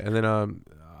 Yeah. And then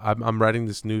I'm writing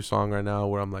this new song right now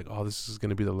where I'm like, oh, this is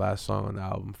gonna be the last song on the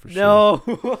album for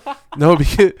sure. No,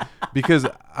 because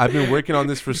I've been working on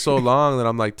this for so long that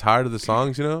I'm like tired of the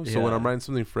songs, you know. So when I'm writing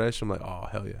something fresh, I'm like, oh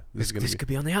hell yeah, this could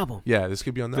be on the album. Yeah, this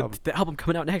could be on the album. The album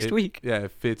coming out next week. Yeah,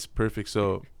 it fits perfect.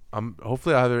 So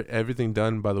hopefully I'll have everything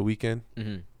done by the weekend,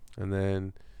 and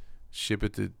then ship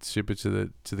it to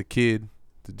the kid,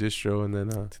 the distro, and then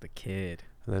to the kid,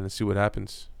 and then see what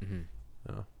happens.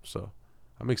 So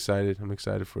I'm excited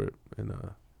for it, and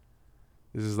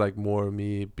this is like more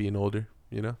me being older,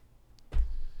 you know,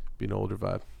 being an older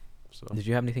vibe. So did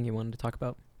you have anything you wanted to talk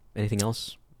about? Anything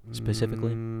else specifically?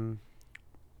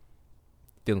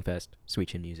 Feeling Fest, Sweet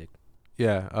Chin music.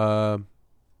 No,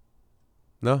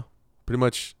 pretty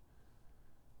much.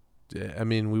 I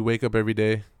mean, we wake up every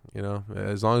day, you know.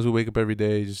 As long as we wake up every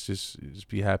day, just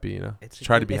be happy, you know.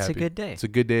 Try to be happy. It's a good day. It's a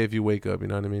good day if you wake up, you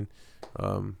know what I mean?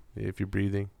 If you're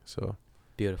breathing. So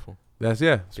beautiful. It's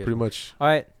beautiful. pretty much. All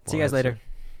right. See you guys later.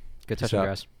 Good touching,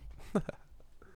 guys.